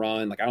who's going to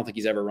run. Like, I don't think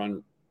he's ever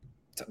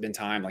been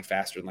timed like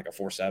faster than like a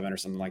 4.7 or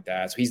something like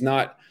that. So he's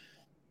not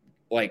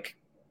like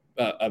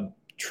a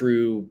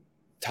true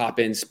top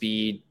end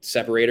speed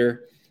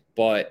separator,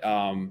 but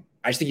I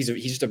just think he's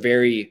just a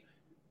very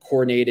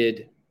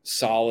coordinated,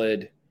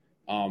 solid,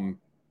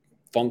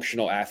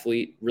 functional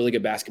athlete, really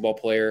good basketball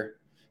player,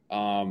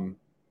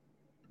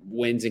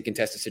 wins in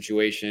contested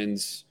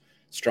situations,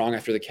 strong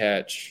after the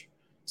catch.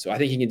 So I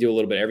think he can do a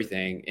little bit of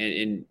everything.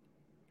 And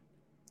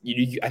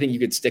I think you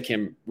could stick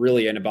him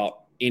really in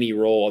about any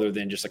role other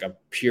than just like a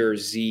pure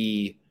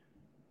Z,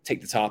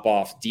 take the top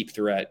off, deep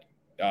threat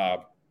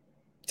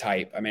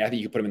type. I mean, I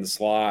think you could put him in the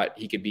slot.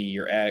 He could be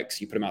your X.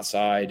 You put him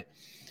outside.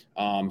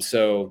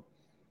 So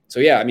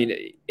yeah, I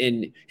mean,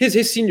 in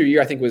his senior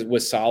year, I think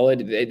was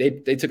solid.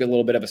 They took a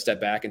little bit of a step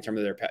back in terms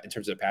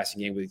of their passing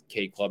game with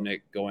Cade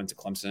Klubnik going to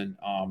Clemson.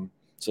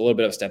 So a little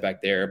bit of a step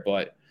back there,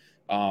 but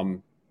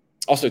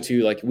also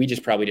too, like, we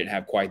just probably didn't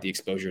have quite the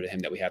exposure to him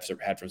that we had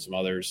from some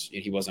others.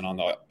 He wasn't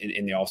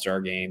in the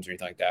All-Star games or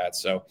anything like that.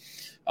 So,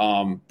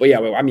 but yeah,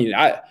 I mean,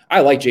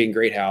 I like Jaden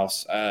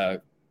Greathouse.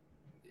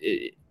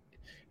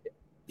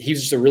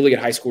 He's just a really good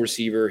high school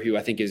receiver who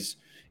I think has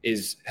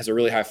a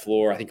really high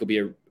floor. I think he'll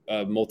be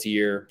a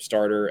multi-year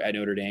starter at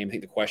Notre Dame. I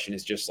think the question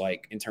is just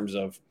like, in terms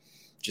of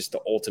just the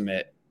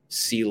ultimate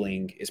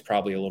ceiling, is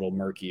probably a little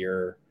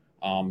murkier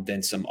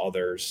than some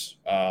others.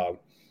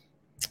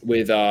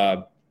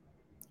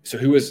 So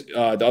who was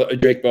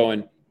Drake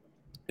Bowen?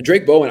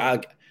 Drake Bowen,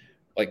 I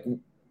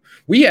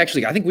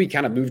think we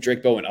kind of moved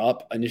Drake Bowen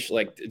up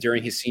initially, like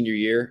during his senior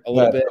year a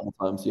little bit.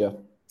 Sometimes, yeah.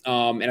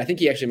 And I think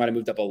he actually might have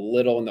moved up a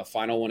little in the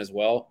final one as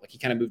well. Like he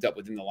kind of moved up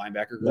within the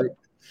linebacker group.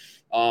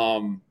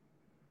 I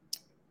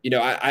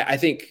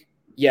think,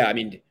 I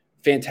mean,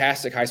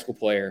 fantastic high school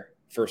player,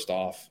 first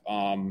off.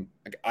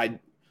 I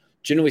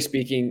generally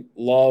speaking,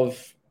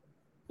 love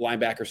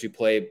linebackers who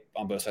play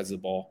on both sides of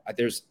the ball. I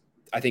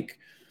think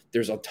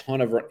there's a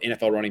ton of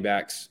NFL running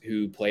backs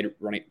who played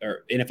running,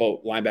 or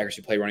NFL linebackers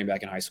who play running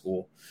back in high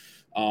school.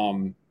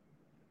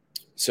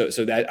 So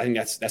that, I think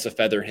that's a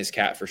feather in his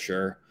cap for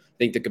sure. I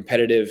think the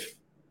competitive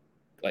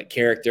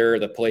character,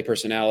 the play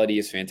personality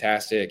is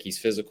fantastic. He's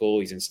physical,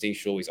 he's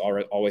instinctual, he's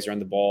always around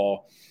the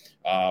ball.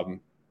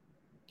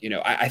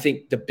 I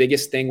think the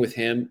biggest thing with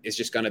him is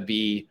just going to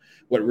be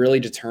what really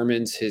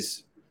determines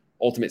his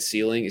ultimate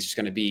ceiling is just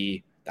going to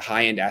be the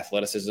high-end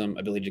athleticism,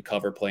 ability to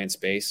cover, play in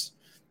space.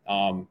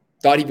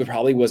 Thought he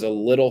probably was a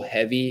little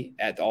heavy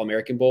at the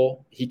All-American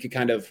Bowl. He could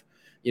kind of,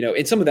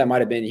 and some of that might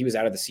have been he was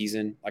out of the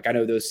season. Like I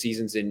know those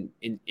seasons in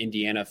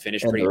Indiana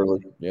finished pretty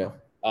early. Yeah.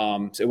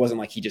 So it wasn't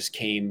like he just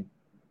came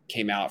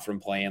out from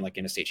playing like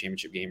in a state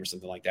championship game or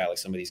something like that, like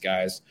some of these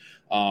guys.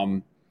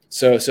 But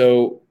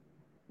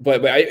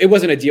it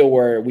wasn't a deal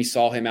where we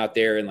saw him out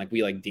there and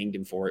we dinged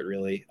him for it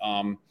really.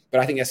 But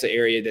I think that's the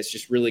area that's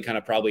just really kind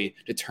of probably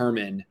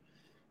determine,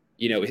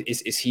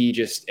 is he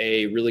just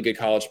a really good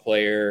college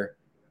player,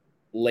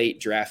 late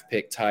draft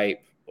pick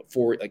type,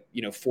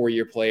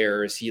 4-year player,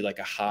 or is he like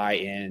a high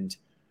end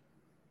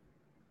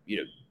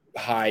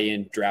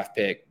draft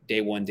pick,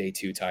 day 1, day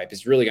 2 type?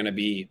 It's really going to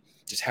be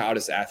just how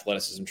does the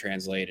athleticism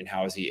translate and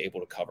how is he able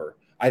to cover?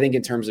 I think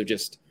in terms of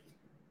just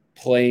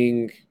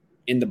playing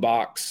in the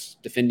box,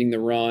 defending the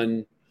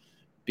run,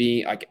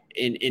 being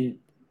in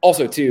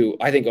also too,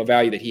 I think a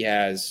value that he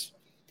has,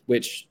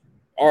 which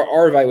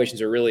our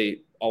evaluations are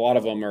really, a lot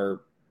of them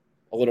are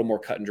a little more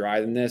cut and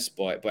dry than this,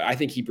 but I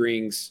think he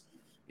brings,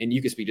 and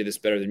you can speak to this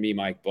better than me,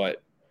 Mike,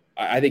 but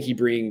I think he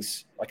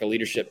brings a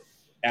leadership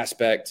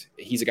aspect.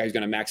 He's a guy who's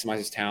going to maximize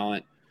his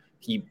talent.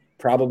 He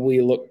probably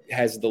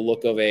has the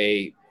look of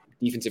a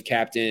defensive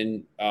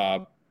captain,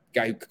 guy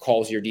who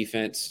calls your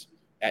defense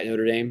at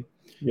Notre Dame.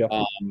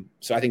 Yeah.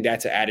 So I think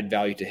that's an added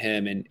value to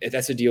him. And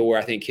that's a deal where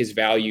I think his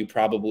value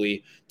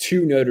probably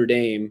to Notre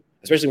Dame,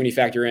 especially when you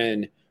factor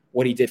in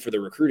what he did for the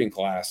recruiting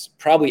class,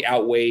 probably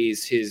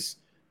outweighs his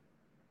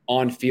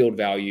on-field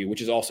value,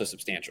 which is also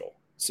substantial.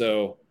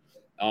 So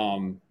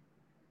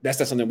that's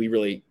not something we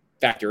really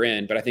factor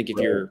in. But I think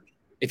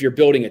if you're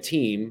building a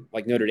team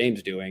like Notre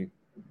Dame's doing,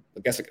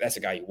 that's a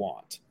guy you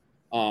want.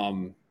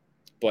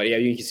 But yeah,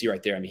 you can see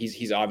right there. I mean,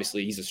 he's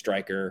obviously a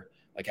striker.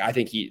 I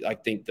think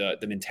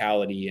the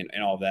mentality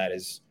and all of that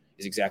is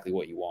exactly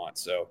what you want.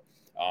 So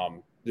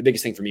the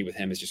biggest thing for me with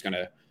him is just going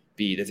to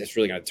be that's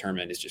really going to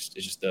determine is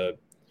just the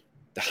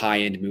high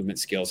end movement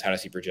skills. How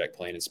does he project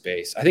playing in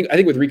space? I think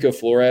with Rico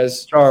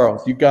Flores,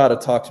 Charles, you got to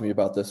talk to me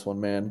about this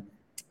one, man.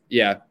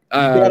 Yeah, you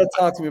got to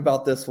talk to me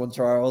about this one,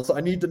 Charles. I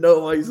need to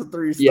know why he's a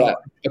 3-star. Yeah.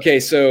 Okay,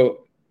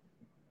 so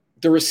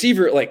the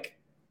receiver, you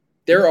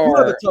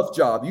have a tough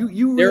job. You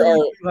there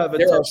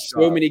really are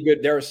so many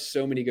good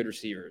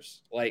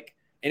receivers.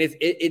 And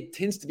it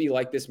tends to be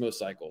like this most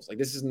cycles.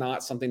 This is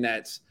not something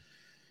that's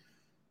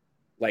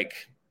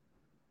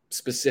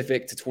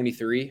specific to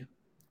 23,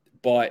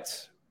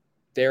 but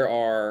there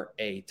are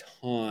a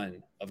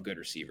ton of good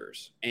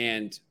receivers.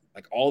 And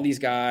all these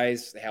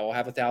guys, they all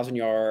have 1,000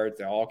 yards.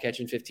 They're all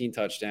catching 15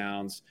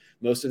 touchdowns.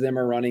 Most of them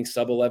are running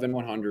sub 11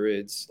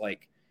 100s.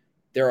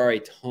 There are a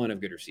ton of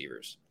good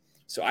receivers.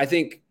 So I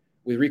think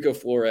with Rico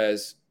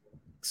Flores,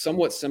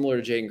 somewhat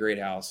similar to Jaden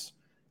Greathouse,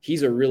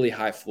 he's a really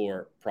high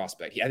floor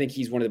prospect. I think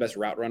he's one of the best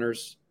route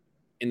runners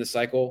in the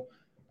cycle.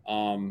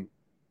 Didn't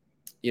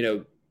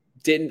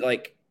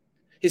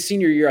his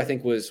senior year, I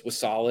think was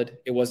solid.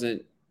 It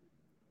wasn't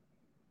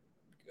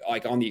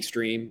on the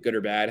extreme, good or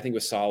bad. I think it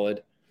was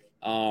solid.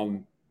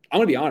 I'm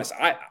going to be honest.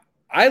 I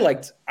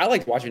liked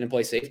watching him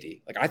play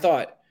safety. I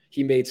thought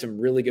he made some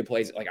really good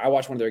plays. I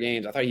watched one of their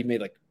games. I thought he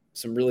made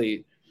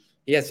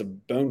he had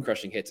some bone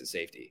crushing hits at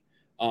safety.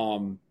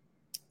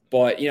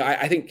 But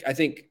I think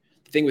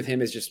the thing with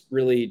him is just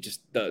really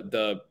just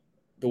the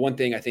one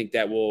thing I think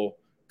that will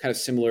kind of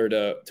similar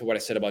to what I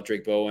said about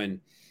Drake Bowen.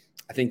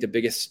 I think the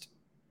biggest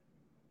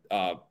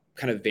kind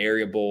of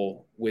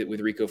variable with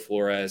Rico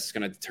Flores is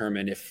going to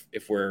determine if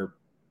we're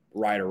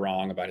right or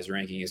wrong about his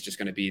ranking is just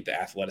going to be the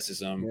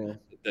athleticism,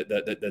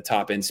 the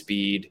top end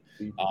speed,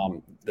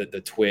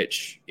 the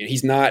twitch.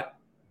 He's not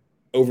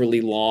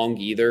overly long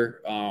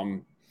either.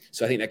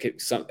 So I think that could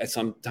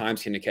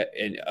sometimes can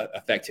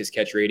affect his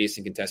catch radius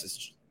in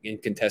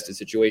contested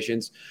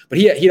situations. But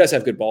he does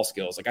have good ball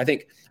skills. I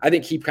think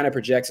he kind of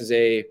projects as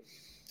a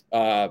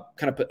kind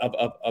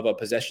of a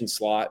possession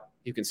slot.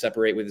 You can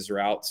separate with his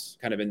routes,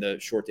 kind of in the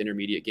short to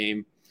intermediate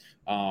game.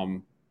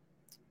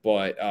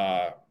 But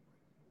I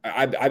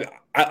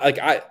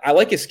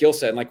like his skill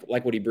set and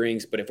like what he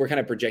brings. But if we're kind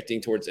of projecting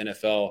towards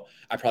NFL,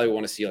 I probably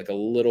want to see a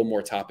little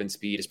more top end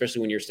speed,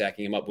 especially when you're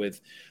stacking him up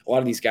with a lot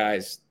of these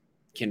guys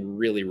can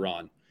really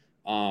run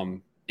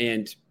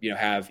and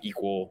have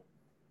equal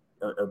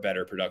or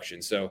better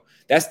production. So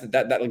that's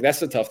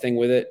the tough thing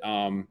with it.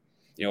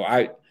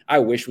 I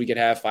wish we could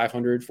have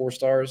 500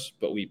 4-stars,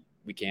 but we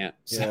can't.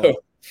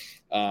 So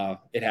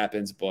it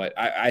happens. But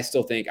I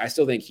still think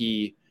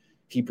he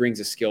brings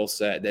a skill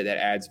set that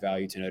adds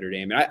value to Notre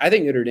Dame. And I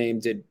think Notre Dame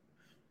did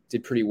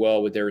pretty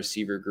well with their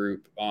receiver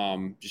group.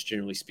 Just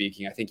generally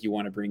speaking, I think you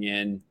want to bring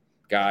in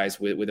guys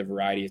with a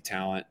variety of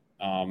talent,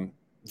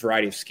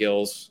 variety of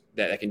skills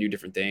that can do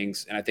different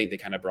things. And I think they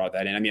kind of brought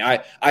that in. I mean,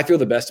 I feel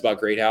the best about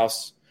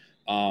Greathouse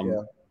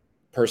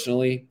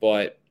personally,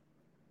 but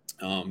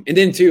and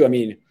then too, I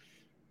mean,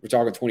 we're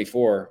talking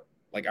 24,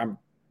 like I'm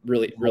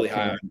really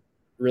high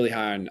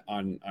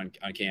on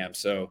Cam.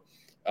 So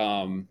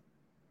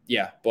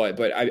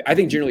but I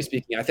think generally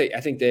speaking, I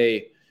think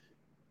they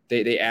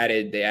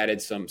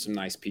added some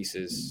nice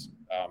pieces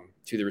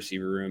to the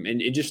receiver room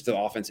and just the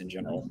offense in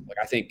general. Like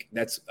I think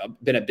that's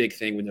been a big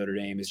thing with Notre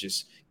Dame is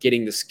just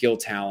getting the skill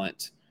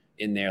talent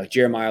in there. Like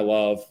Jeremiah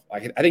Love, I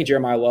think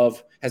Jeremiah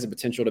Love has the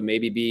potential to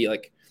maybe be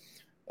like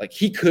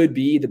he could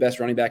be the best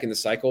running back in the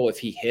cycle if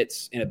he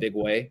hits in a big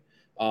way.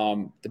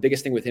 The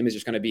biggest thing with him is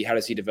just going to be how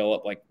does he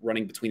develop like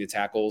running between the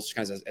tackles,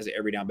 kind of as an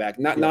every down back.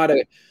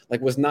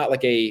 Was not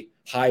like a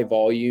high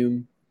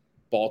volume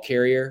ball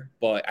carrier,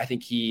 but I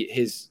think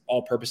his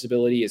all purpose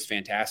ability is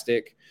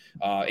fantastic,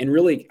 and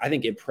really I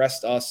think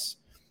impressed us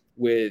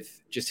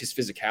with just his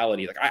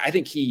physicality. Like I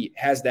think he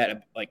has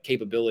that like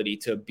capability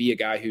to be a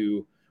guy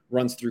who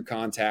runs through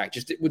contact.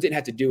 Just didn't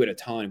have to do it a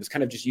ton. It was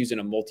kind of just using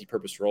a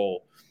multi-purpose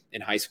role in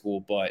high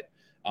school, but.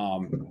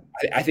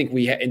 I think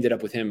we ended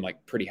up with him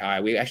like pretty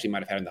high. We actually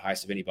might have had him the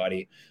highest of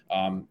anybody.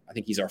 I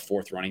think he's our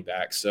 4th running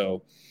back.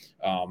 So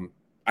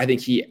I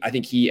think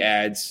he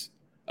adds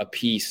a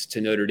piece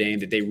to Notre Dame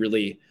that they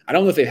really. I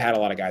don't know if they've had a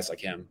lot of guys like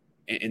him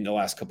in the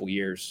last couple of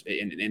years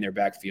in their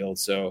backfield.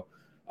 So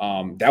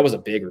that was a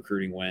big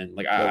recruiting win.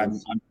 Like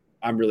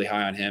I'm really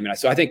high on him, and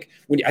so I think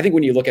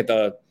when you look at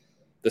the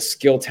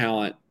skill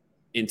talent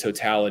in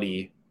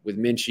totality with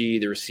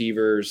Minchie, the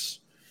receivers.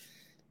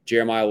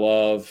 Jeremiah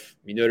Love.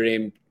 I mean, Notre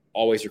Dame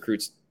always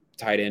recruits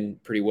tight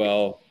end pretty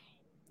well,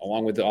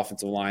 along with the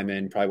offensive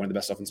lineman, probably one of the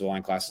best offensive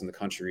line classes in the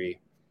country.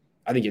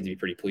 I think you have to be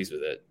pretty pleased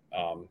with it,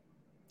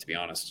 to be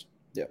honest.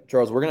 Yeah,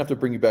 Charles, we're going to have to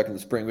bring you back in the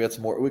spring. We had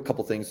a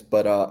couple things,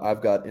 but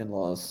I've got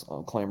in-laws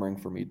clamoring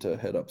for me to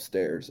head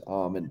upstairs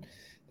and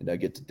I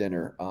get to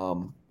dinner.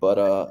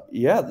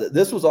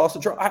 This was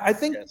awesome. I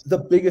think the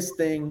biggest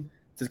thing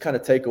to kind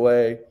of take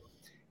away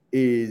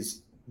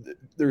is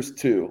there's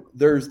two.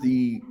 There's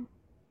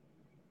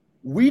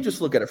we just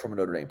look at it from a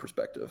Notre Dame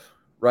perspective,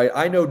 right?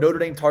 I know Notre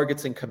Dame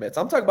targets and commits.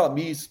 I'm talking about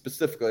me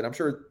specifically, and I'm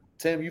sure,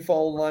 Tim, you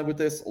follow in line with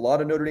this. A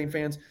lot of Notre Dame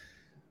fans,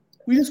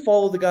 we just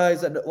follow the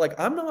guys that, like,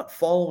 I'm not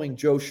following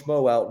Joe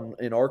Schmo out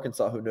in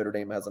Arkansas who Notre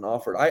Dame hasn't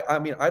offered. I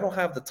mean, I don't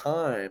have the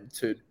time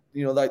to,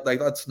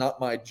 that's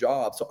not my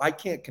job. So I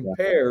can't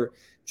compare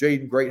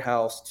Jaden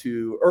Greathouse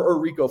or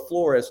Rico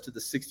Flores to the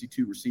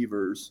 62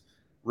 receivers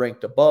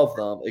ranked above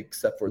them,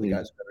 except for the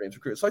guys who Notre Dame's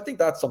recruited. So I think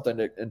that's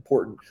something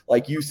important.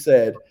 Like you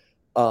said,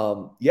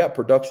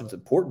 production's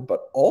important,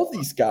 but all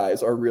these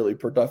guys are really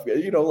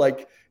productive.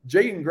 Like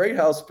Jaden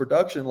Greathouse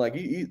production, like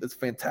it's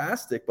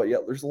fantastic, but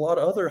there's a lot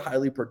of other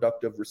highly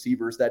productive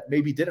receivers that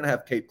maybe didn't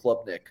have Cade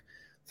Klubnik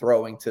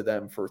throwing to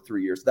them for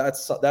 3 years.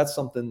 That's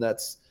something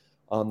that's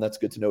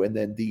good to know. And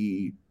then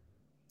the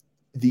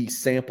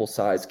sample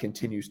size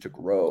continues to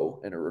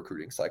grow in a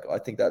recruiting cycle. I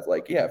think that's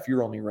if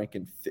you're only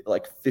ranking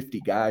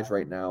 50 guys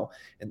right now,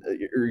 and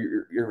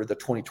you're the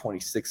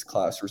 2026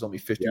 class, there's only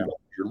 50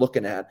 you're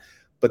looking at.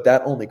 But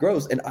that only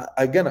grows. And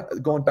again,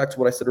 going back to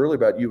what I said earlier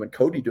about you and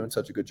Cody doing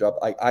such a good job,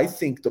 I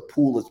think the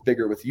pool is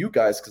bigger with you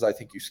guys because I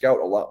think you scout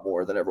a lot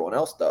more than everyone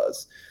else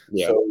does.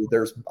 Yeah.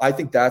 So I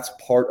think that's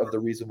part of the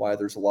reason why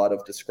there's a lot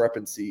of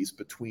discrepancies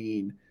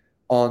between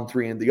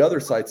On3 and the other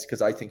sites,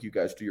 because I think you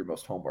guys do your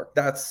most homework.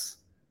 That's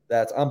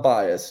I'm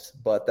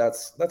biased, but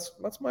that's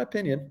my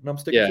opinion, and I'm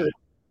sticking to it.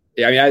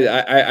 Yeah, I mean,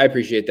 I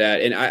appreciate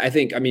that. And I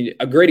think, I mean,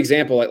 a great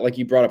example, like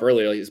you brought up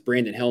earlier, is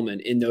Brandon Hillman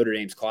in Notre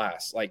Dame's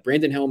class. Like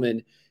Brandon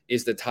Hillman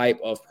is the type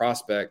of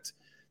prospect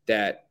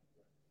that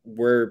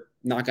we're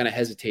not going to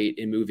hesitate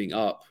in moving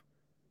up.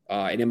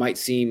 And it might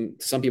seem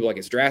to some people like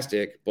it's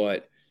drastic,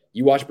 but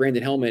you watch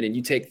Brandon Hillman and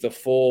you take the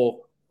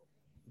full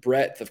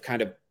breadth of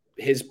kind of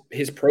his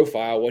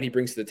profile, what he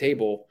brings to the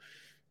table.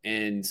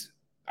 And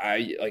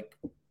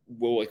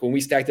when we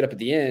stacked it up at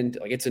the end,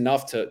 like it's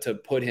enough to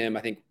put him,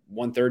 I think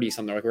 130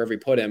 something, like wherever we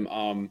put him.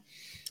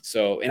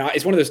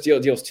 It's one of those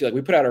deals too. Like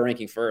we put out our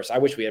ranking first. I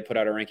wish we had put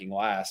out our ranking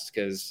last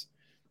because,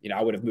 I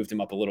would have moved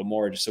him up a little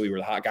more just so we were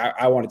the high guy.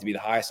 I wanted to be the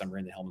highest on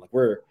Brandon Hillman. Like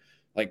we're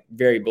like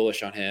very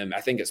bullish on him. I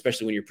think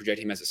especially when you're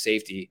projecting him as a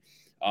safety,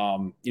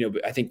 but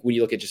I think when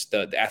you look at just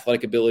the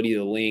athletic ability,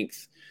 the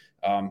length,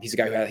 he's a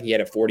guy who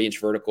had a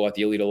 40-inch vertical at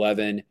the Elite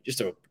 11,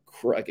 just a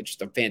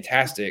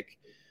fantastic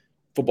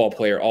football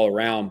player all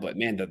around. But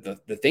man,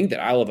 the thing that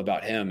I love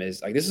about him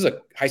is like, this is a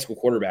high school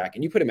quarterback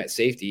and you put him at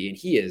safety and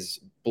he is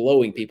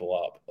blowing people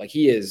up. Like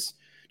he is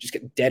just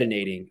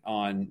detonating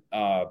on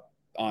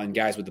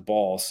guys with the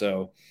ball.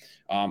 So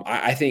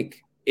I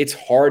think it's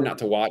hard not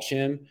to watch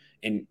him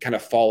and kind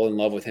of fall in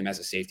love with him as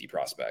a safety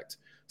prospect.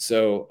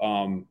 So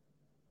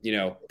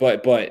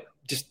But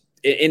just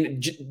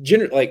in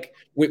general, like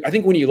I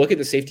think when you look at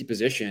the safety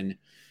position,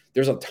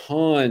 there's a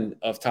ton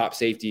of top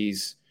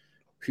safeties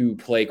who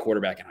play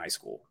quarterback in high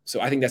school. So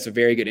I think that's a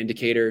very good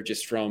indicator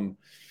just from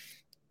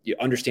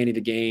understanding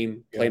the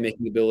game,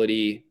 playmaking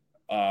ability,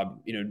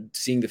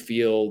 seeing the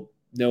field,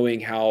 knowing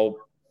how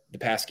the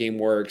pass game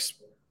works,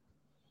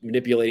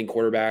 manipulating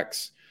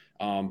quarterbacks.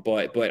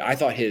 But I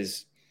thought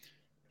his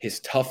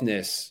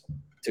toughness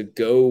to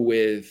go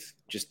with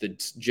just the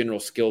general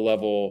skill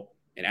level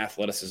and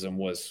athleticism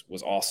was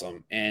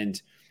awesome. And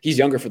he's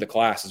younger for the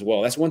class as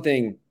well. That's one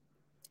thing,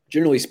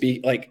 generally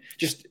speak, like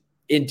just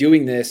in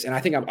doing this. And I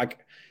think I'm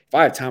like, if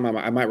I have time,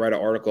 I might write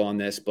an article on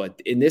this,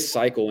 but in this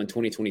cycle in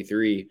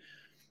 2023,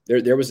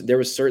 there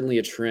was certainly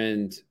a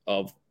trend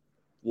of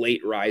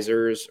late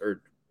risers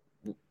or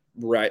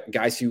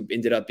guys who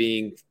ended up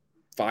being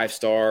 5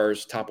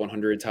 stars, top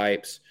 100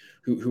 types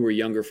who were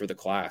younger for the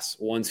class,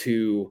 ones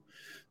who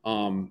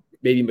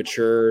maybe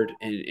matured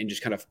and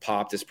just kind of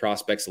popped as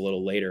prospects a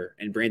little later.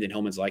 And Brandon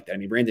Hillman's like that. I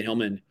mean, Brandon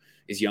Hillman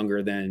is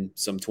younger than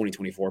some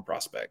 2024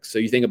 prospects. So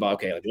you think about,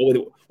 okay, like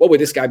what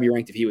would this guy be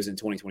ranked if he was in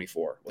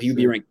 2024? Well, he would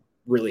be ranked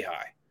really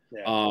high.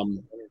 Yeah.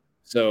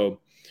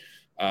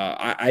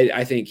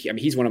 I think,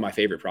 he's one of my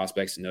favorite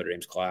prospects in Notre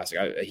Dame's class.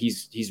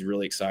 He's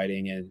really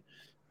exciting. And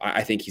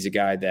I think he's a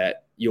guy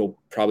that you'll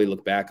probably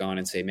look back on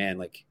and say, man,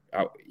 like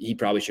he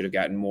probably should have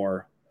gotten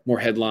more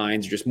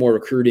headlines, just more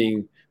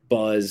recruiting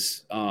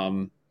buzz.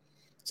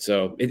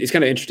 So it's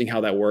kind of interesting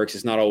how that works.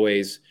 It's not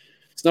always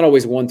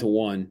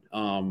one-to-one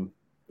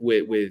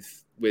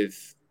with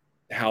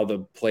how the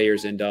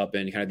players end up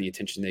and kind of the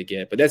attention they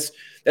get. But that's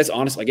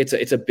honest. Like it's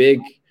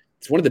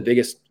one of the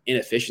biggest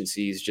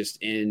inefficiencies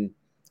just in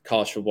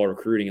college football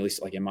recruiting, at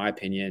least like in my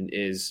opinion,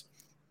 is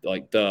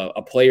like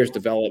a player's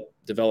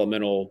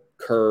developmental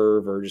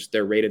curve or just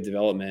their rate of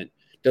development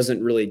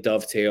doesn't really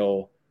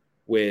dovetail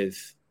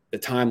with the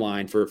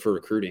timeline for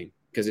recruiting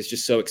because it's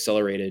just so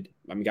accelerated.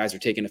 I mean, guys are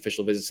taking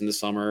official visits in the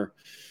summer.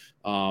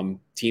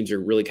 Teams are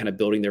really kind of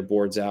building their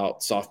boards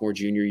out sophomore,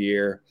 junior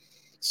year.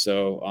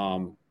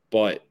 So,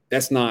 but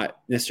that's not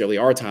necessarily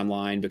our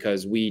timeline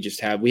because we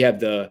have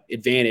the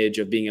advantage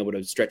of being able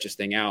to stretch this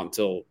thing out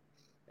until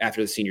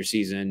after the senior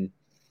season,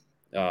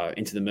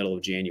 into the middle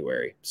of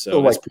January.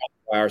 So that's probably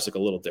why ours look a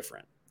little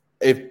different.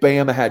 If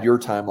Bama had your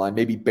timeline,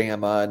 maybe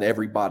Bama and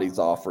everybody's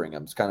offering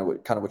them. It's kind of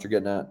what you're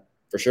getting at.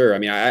 For sure. I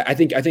mean, I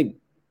think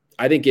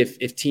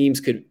if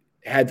teams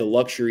had the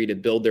luxury to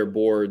build their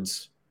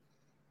boards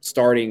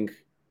starting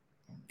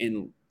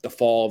in the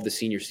fall of the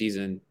senior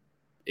season,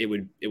 it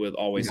would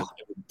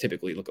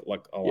typically look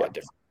like a lot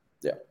different.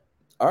 Yeah.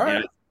 All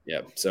right.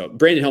 Yeah. So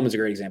Brandon Hillman's a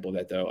great example of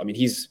that, though. I mean,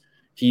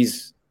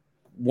 he's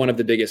one of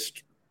the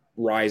biggest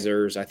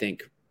risers, I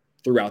think,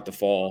 throughout the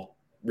fall,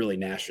 really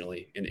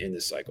nationally in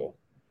this cycle.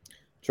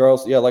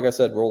 Charles, yeah, like I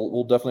said,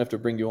 we'll definitely have to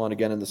bring you on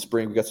again in the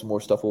spring. We got some more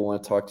stuff we'll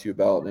want to talk to you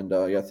about, and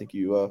I think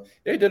you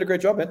did a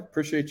great job, man.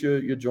 Appreciate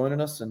you joining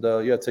us, and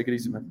take it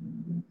easy,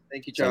 man.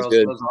 Thank you, Charles. Sounds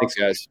good. Thanks,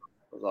 guys.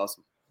 That was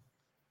awesome.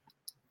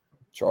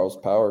 Charles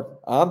Power,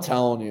 I'm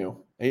telling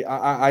you,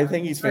 I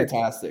think he's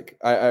fantastic.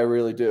 I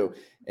really do,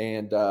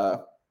 and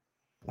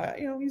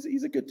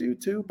he's a good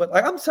dude too. But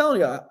I'm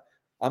telling you,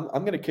 I'm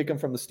going to kick him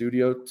from the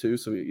studio too,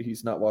 so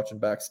he's not watching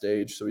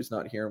backstage, so he's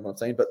not hearing what I'm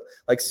saying. But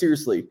like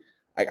seriously.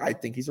 I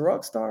think he's a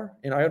rock star,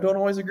 and I don't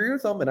always agree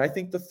with him. And I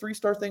think the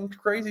 3-star thing's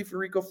crazy for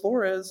Rico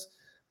Flores,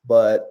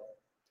 but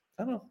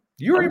I don't know.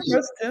 You were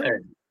impressed,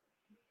 Tim.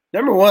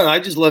 Number one, I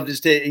just loved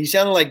his he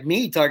sounded like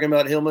me talking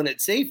about Hillman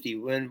at safety.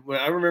 When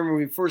I remember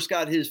when we first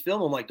got his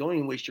film, I'm like, don't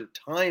even waste your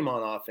time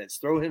on offense.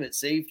 Throw him at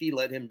safety,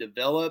 let him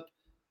develop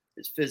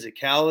his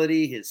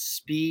physicality, his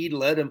speed,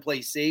 let him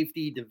play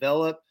safety,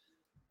 develop.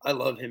 I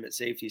love him at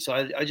safety. So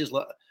I just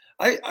love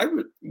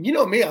you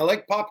know me, I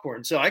like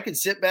popcorn. So I could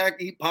sit back,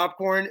 eat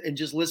popcorn, and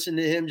just listen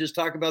to him just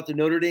talk about the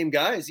Notre Dame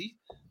guys.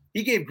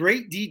 He gave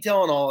great detail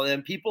on all of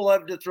them. People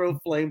love to throw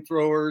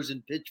flamethrowers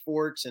and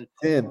pitchforks and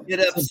get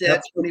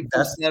upset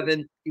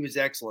 24/7. He was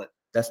excellent.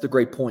 That's the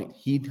great point.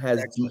 He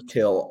has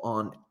detail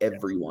on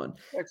everyone.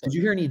 Excellent. Did you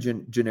hear any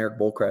generic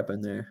bullcrap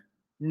in there?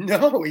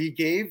 No,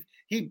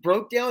 he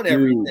broke down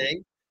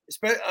everything.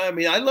 I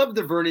mean, I love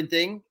the Vernon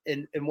thing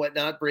and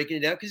whatnot, breaking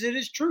it down, because it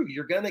is true.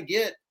 You're going to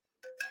get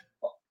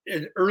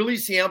an early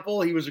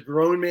sample. He was a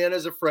grown man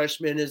as a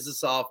freshman, as a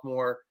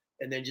sophomore,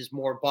 and then just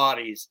more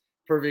bodies.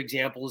 Perfect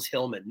example is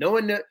Hillman.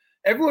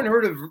 Everyone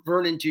heard of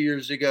Vernon 2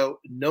 years ago.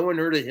 No one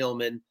heard of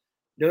Hillman.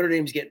 Notre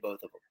Dame's getting both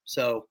of them.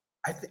 So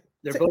I think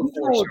they're both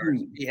 4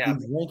 stars.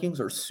 These rankings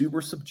are super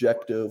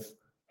subjective.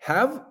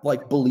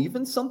 Believe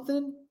in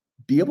something,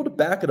 be able to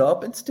back it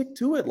up and stick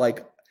to it.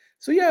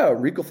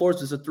 Rico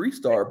Flores is a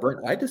 3-star.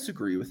 Brent, I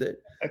disagree with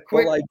it.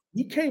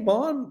 He came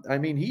on. I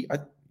mean, I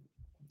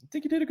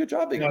think he did a good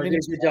job. No, he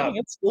did a good job.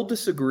 I still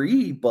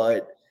disagree,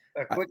 but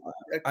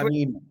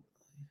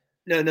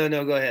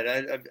No, go ahead.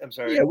 I'm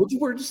sorry. Yeah,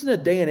 we're just in a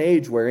day and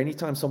age where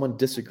anytime someone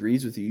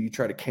disagrees with you, you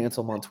try to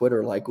cancel them on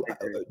Twitter.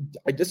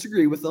 I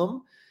disagree with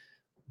them,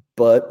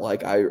 but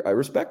I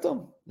respect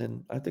them,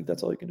 and I think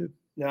that's all you can do.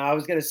 No, I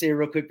was going to say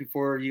real quick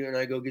before you and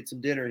I go get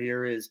some dinner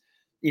here is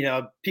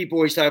people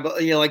always talk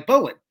about, like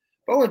Bowen,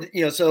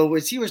 so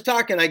as he was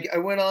talking, I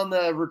went on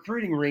the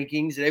recruiting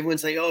rankings and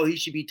everyone's like, oh, he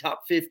should be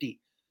top 50.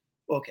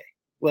 Okay.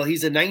 Well,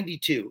 he's a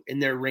 92 in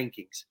their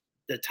rankings.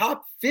 The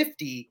top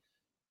 50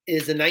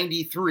 is a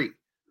 93.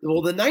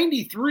 Well, the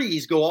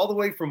 93s go all the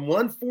way from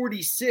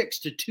 146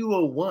 to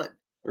 201.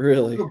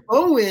 Really? So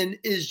Bowen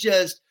is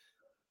just,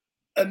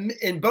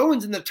 and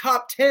Bowen's in the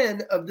top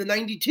 10 of the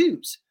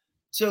 92s.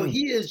 So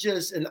he is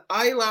just an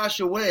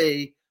eyelash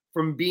away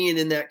from being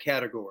in that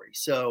category.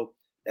 So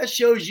that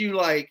shows you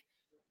like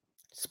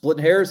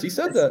splitting hairs. He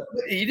said that.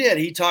 He did.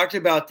 He talked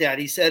about that.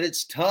 He said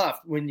it's tough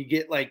when you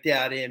get like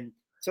that. And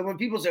so when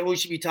people say, well, he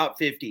should be top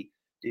 50,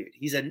 dude,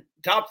 he's a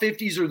top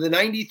 50s or the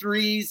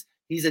 93s.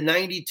 He's a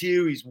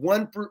 92. He's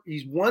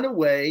one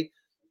away.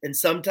 And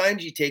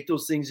sometimes you take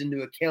those things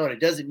into account. It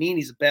doesn't mean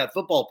he's a bad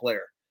football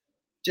player.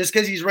 Just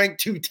because he's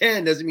ranked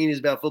 210 doesn't mean he's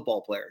a bad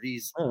football player.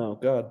 He's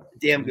a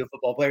damn good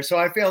football player. So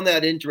I found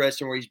that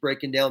interesting where he's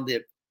breaking down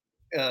the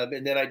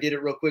and then I did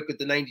it real quick with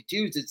the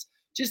 92s. It's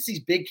just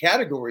these big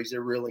categories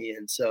they're really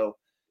in. So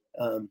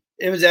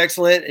it was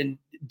excellent. And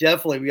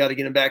definitely we got to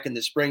get him back in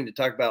the spring to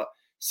talk about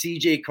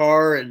CJ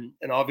Carr and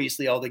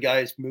obviously all the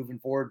guys moving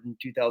forward in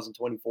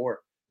 2024.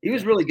 He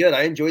was really good.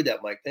 I enjoyed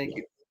that, Mike. Thank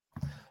you.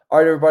 All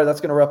right, everybody, that's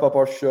going to wrap up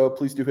our show.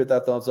 Please do hit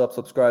that thumbs up.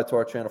 Subscribe to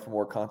our channel for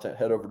more content.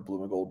 Head over to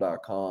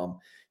blueandgold.com.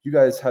 You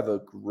guys have a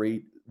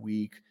great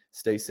week.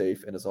 Stay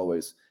safe. And as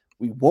always,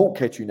 we won't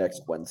catch you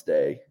next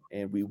Wednesday,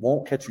 and we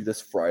won't catch you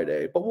this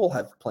Friday, but we'll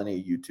have plenty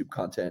of YouTube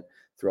content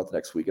throughout the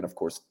next week. And, of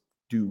course,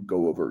 do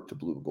go over to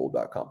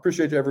blueandgold.com.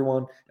 Appreciate you,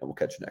 everyone, and we'll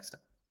catch you next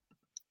time.